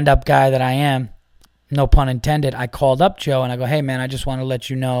stand-up guy that I am, no pun intended, I called up Joe and I go, hey man, I just want to let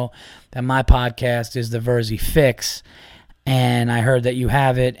you know that my podcast is The Verzi Fix. And I heard that you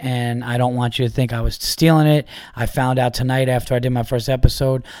have it, and I don't want you to think I was stealing it. I found out tonight after I did my first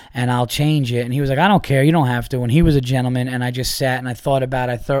episode, and I'll change it. And he was like, I don't care. You don't have to. And he was a gentleman, and I just sat and I thought about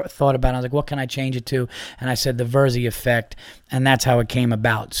it. I was like, what can I change it to? And I said, The Verzi Effect, and that's how it came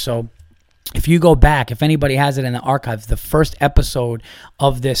about. So if you go back, if anybody has it in the archives, the first episode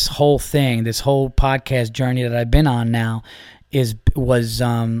of this whole thing, this whole podcast journey that I've been on now was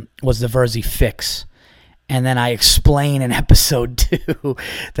The Verzi Fix. And then I explain in episode 2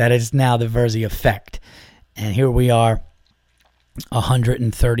 that it's now The Verzi Effect. And here we are,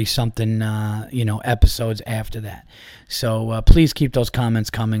 130-something, episodes after that. So please keep those comments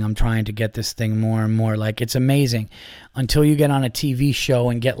coming. I'm trying to get this thing more and more. Like, it's amazing. Until you get on a TV show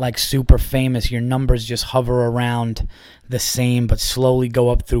and get, like, super famous, your numbers just hover around the same, but slowly go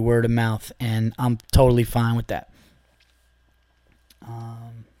up through word of mouth. And I'm totally fine with that.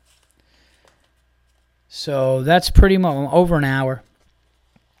 So that's pretty much over an hour.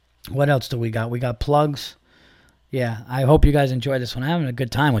 What else do we got? We got plugs. Yeah, I hope you guys enjoy this one. I'm having a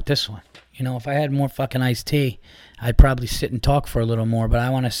good time with this one. You know, if I had more fucking iced tea, I'd probably sit and talk for a little more, but I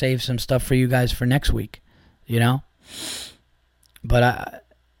want to save some stuff for you guys for next week, you know? But,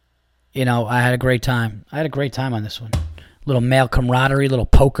 I had a great time. I had a great time on this one. Little male camaraderie, little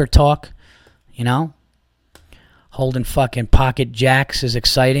poker talk, you know? Holding fucking pocket jacks is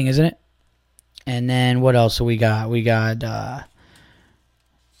exciting, isn't it? And then what else do we got? We got a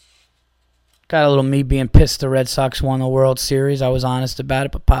little me being pissed the Red Sox won the World Series. I was honest about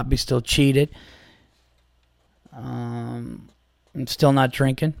it, but Poppy still cheated. I'm still not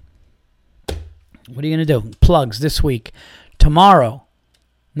drinking. What are you going to do? Plugs this week. Tomorrow,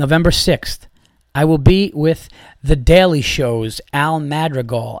 November 6th, I will be with The Daily Show's Al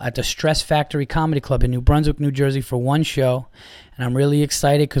Madrigal at the Stress Factory Comedy Club in New Brunswick, New Jersey for one show. And I'm really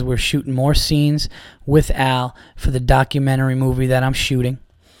excited because we're shooting more scenes with Al for the documentary movie that I'm shooting.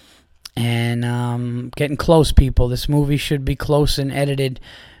 And getting close, people. This movie should be close and edited,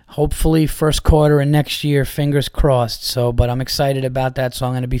 hopefully first quarter of next year, fingers crossed. But I'm excited about that. So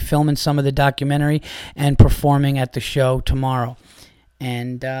I'm going to be filming some of the documentary and performing at the show tomorrow.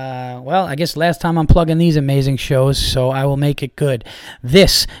 And, I guess last time I'm plugging these amazing shows, so I will make it good.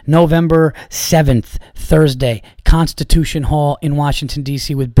 This November 7th, Thursday, Constitution Hall in Washington,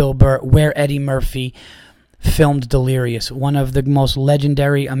 D.C. with Bill Burr, where Eddie Murphy filmed Delirious, one of the most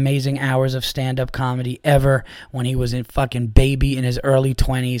legendary, amazing hours of stand-up comedy ever, when he was in fucking baby in his early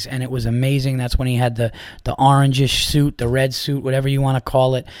 20s, and it was amazing. That's when he had the orangish suit, the red suit, whatever you want to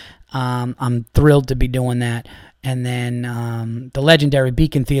call it. I'm thrilled to be doing that. And then the legendary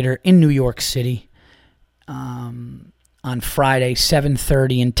Beacon Theater in New York City on Friday,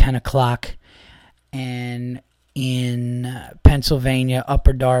 7:30 and 10 o'clock. And in Pennsylvania,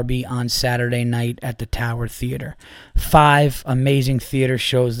 Upper Darby on Saturday night at the Tower Theater. 5 amazing theater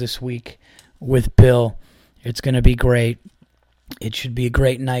shows this week with Bill. It's going to be great. It should be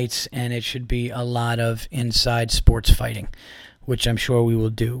great nights, and it should be a lot of inside sports fighting, which I'm sure we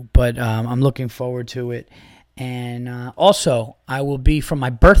will do. But I'm looking forward to it. And also, I will be for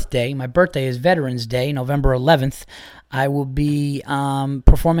my birthday. My birthday is Veterans Day, November 11th. I will be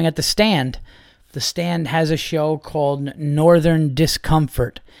performing at The Stand. The Stand has a show called Northern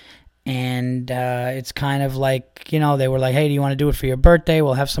Discomfort. And it's kind of like, they were like, hey, do you want to do it for your birthday?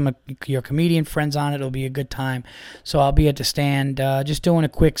 We'll have some of your comedian friends on it. It'll be a good time. So I'll be at The Stand just doing a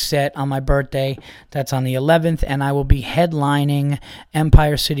quick set on my birthday. That's on the 11th. And I will be headlining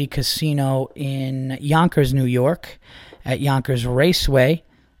Empire City Casino in Yonkers, New York, at Yonkers Raceway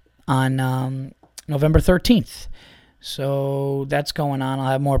on November 13th. So that's going on.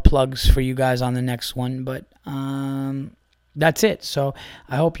 I'll have more plugs for you guys on the next one. But that's it. So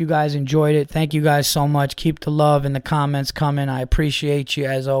I hope you guys enjoyed it. Thank you guys so much. Keep the love and the comments coming. I appreciate you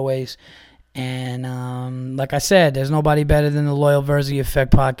as always. And like I said, there's nobody better than the Loyal Verzi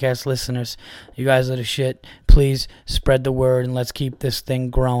Effect podcast listeners. You guys are the shit. Please spread the word and let's keep this thing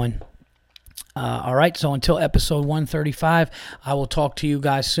growing. All right. So until episode 135, I will talk to you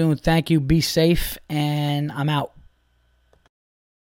guys soon. Thank you. Be safe. And I'm out.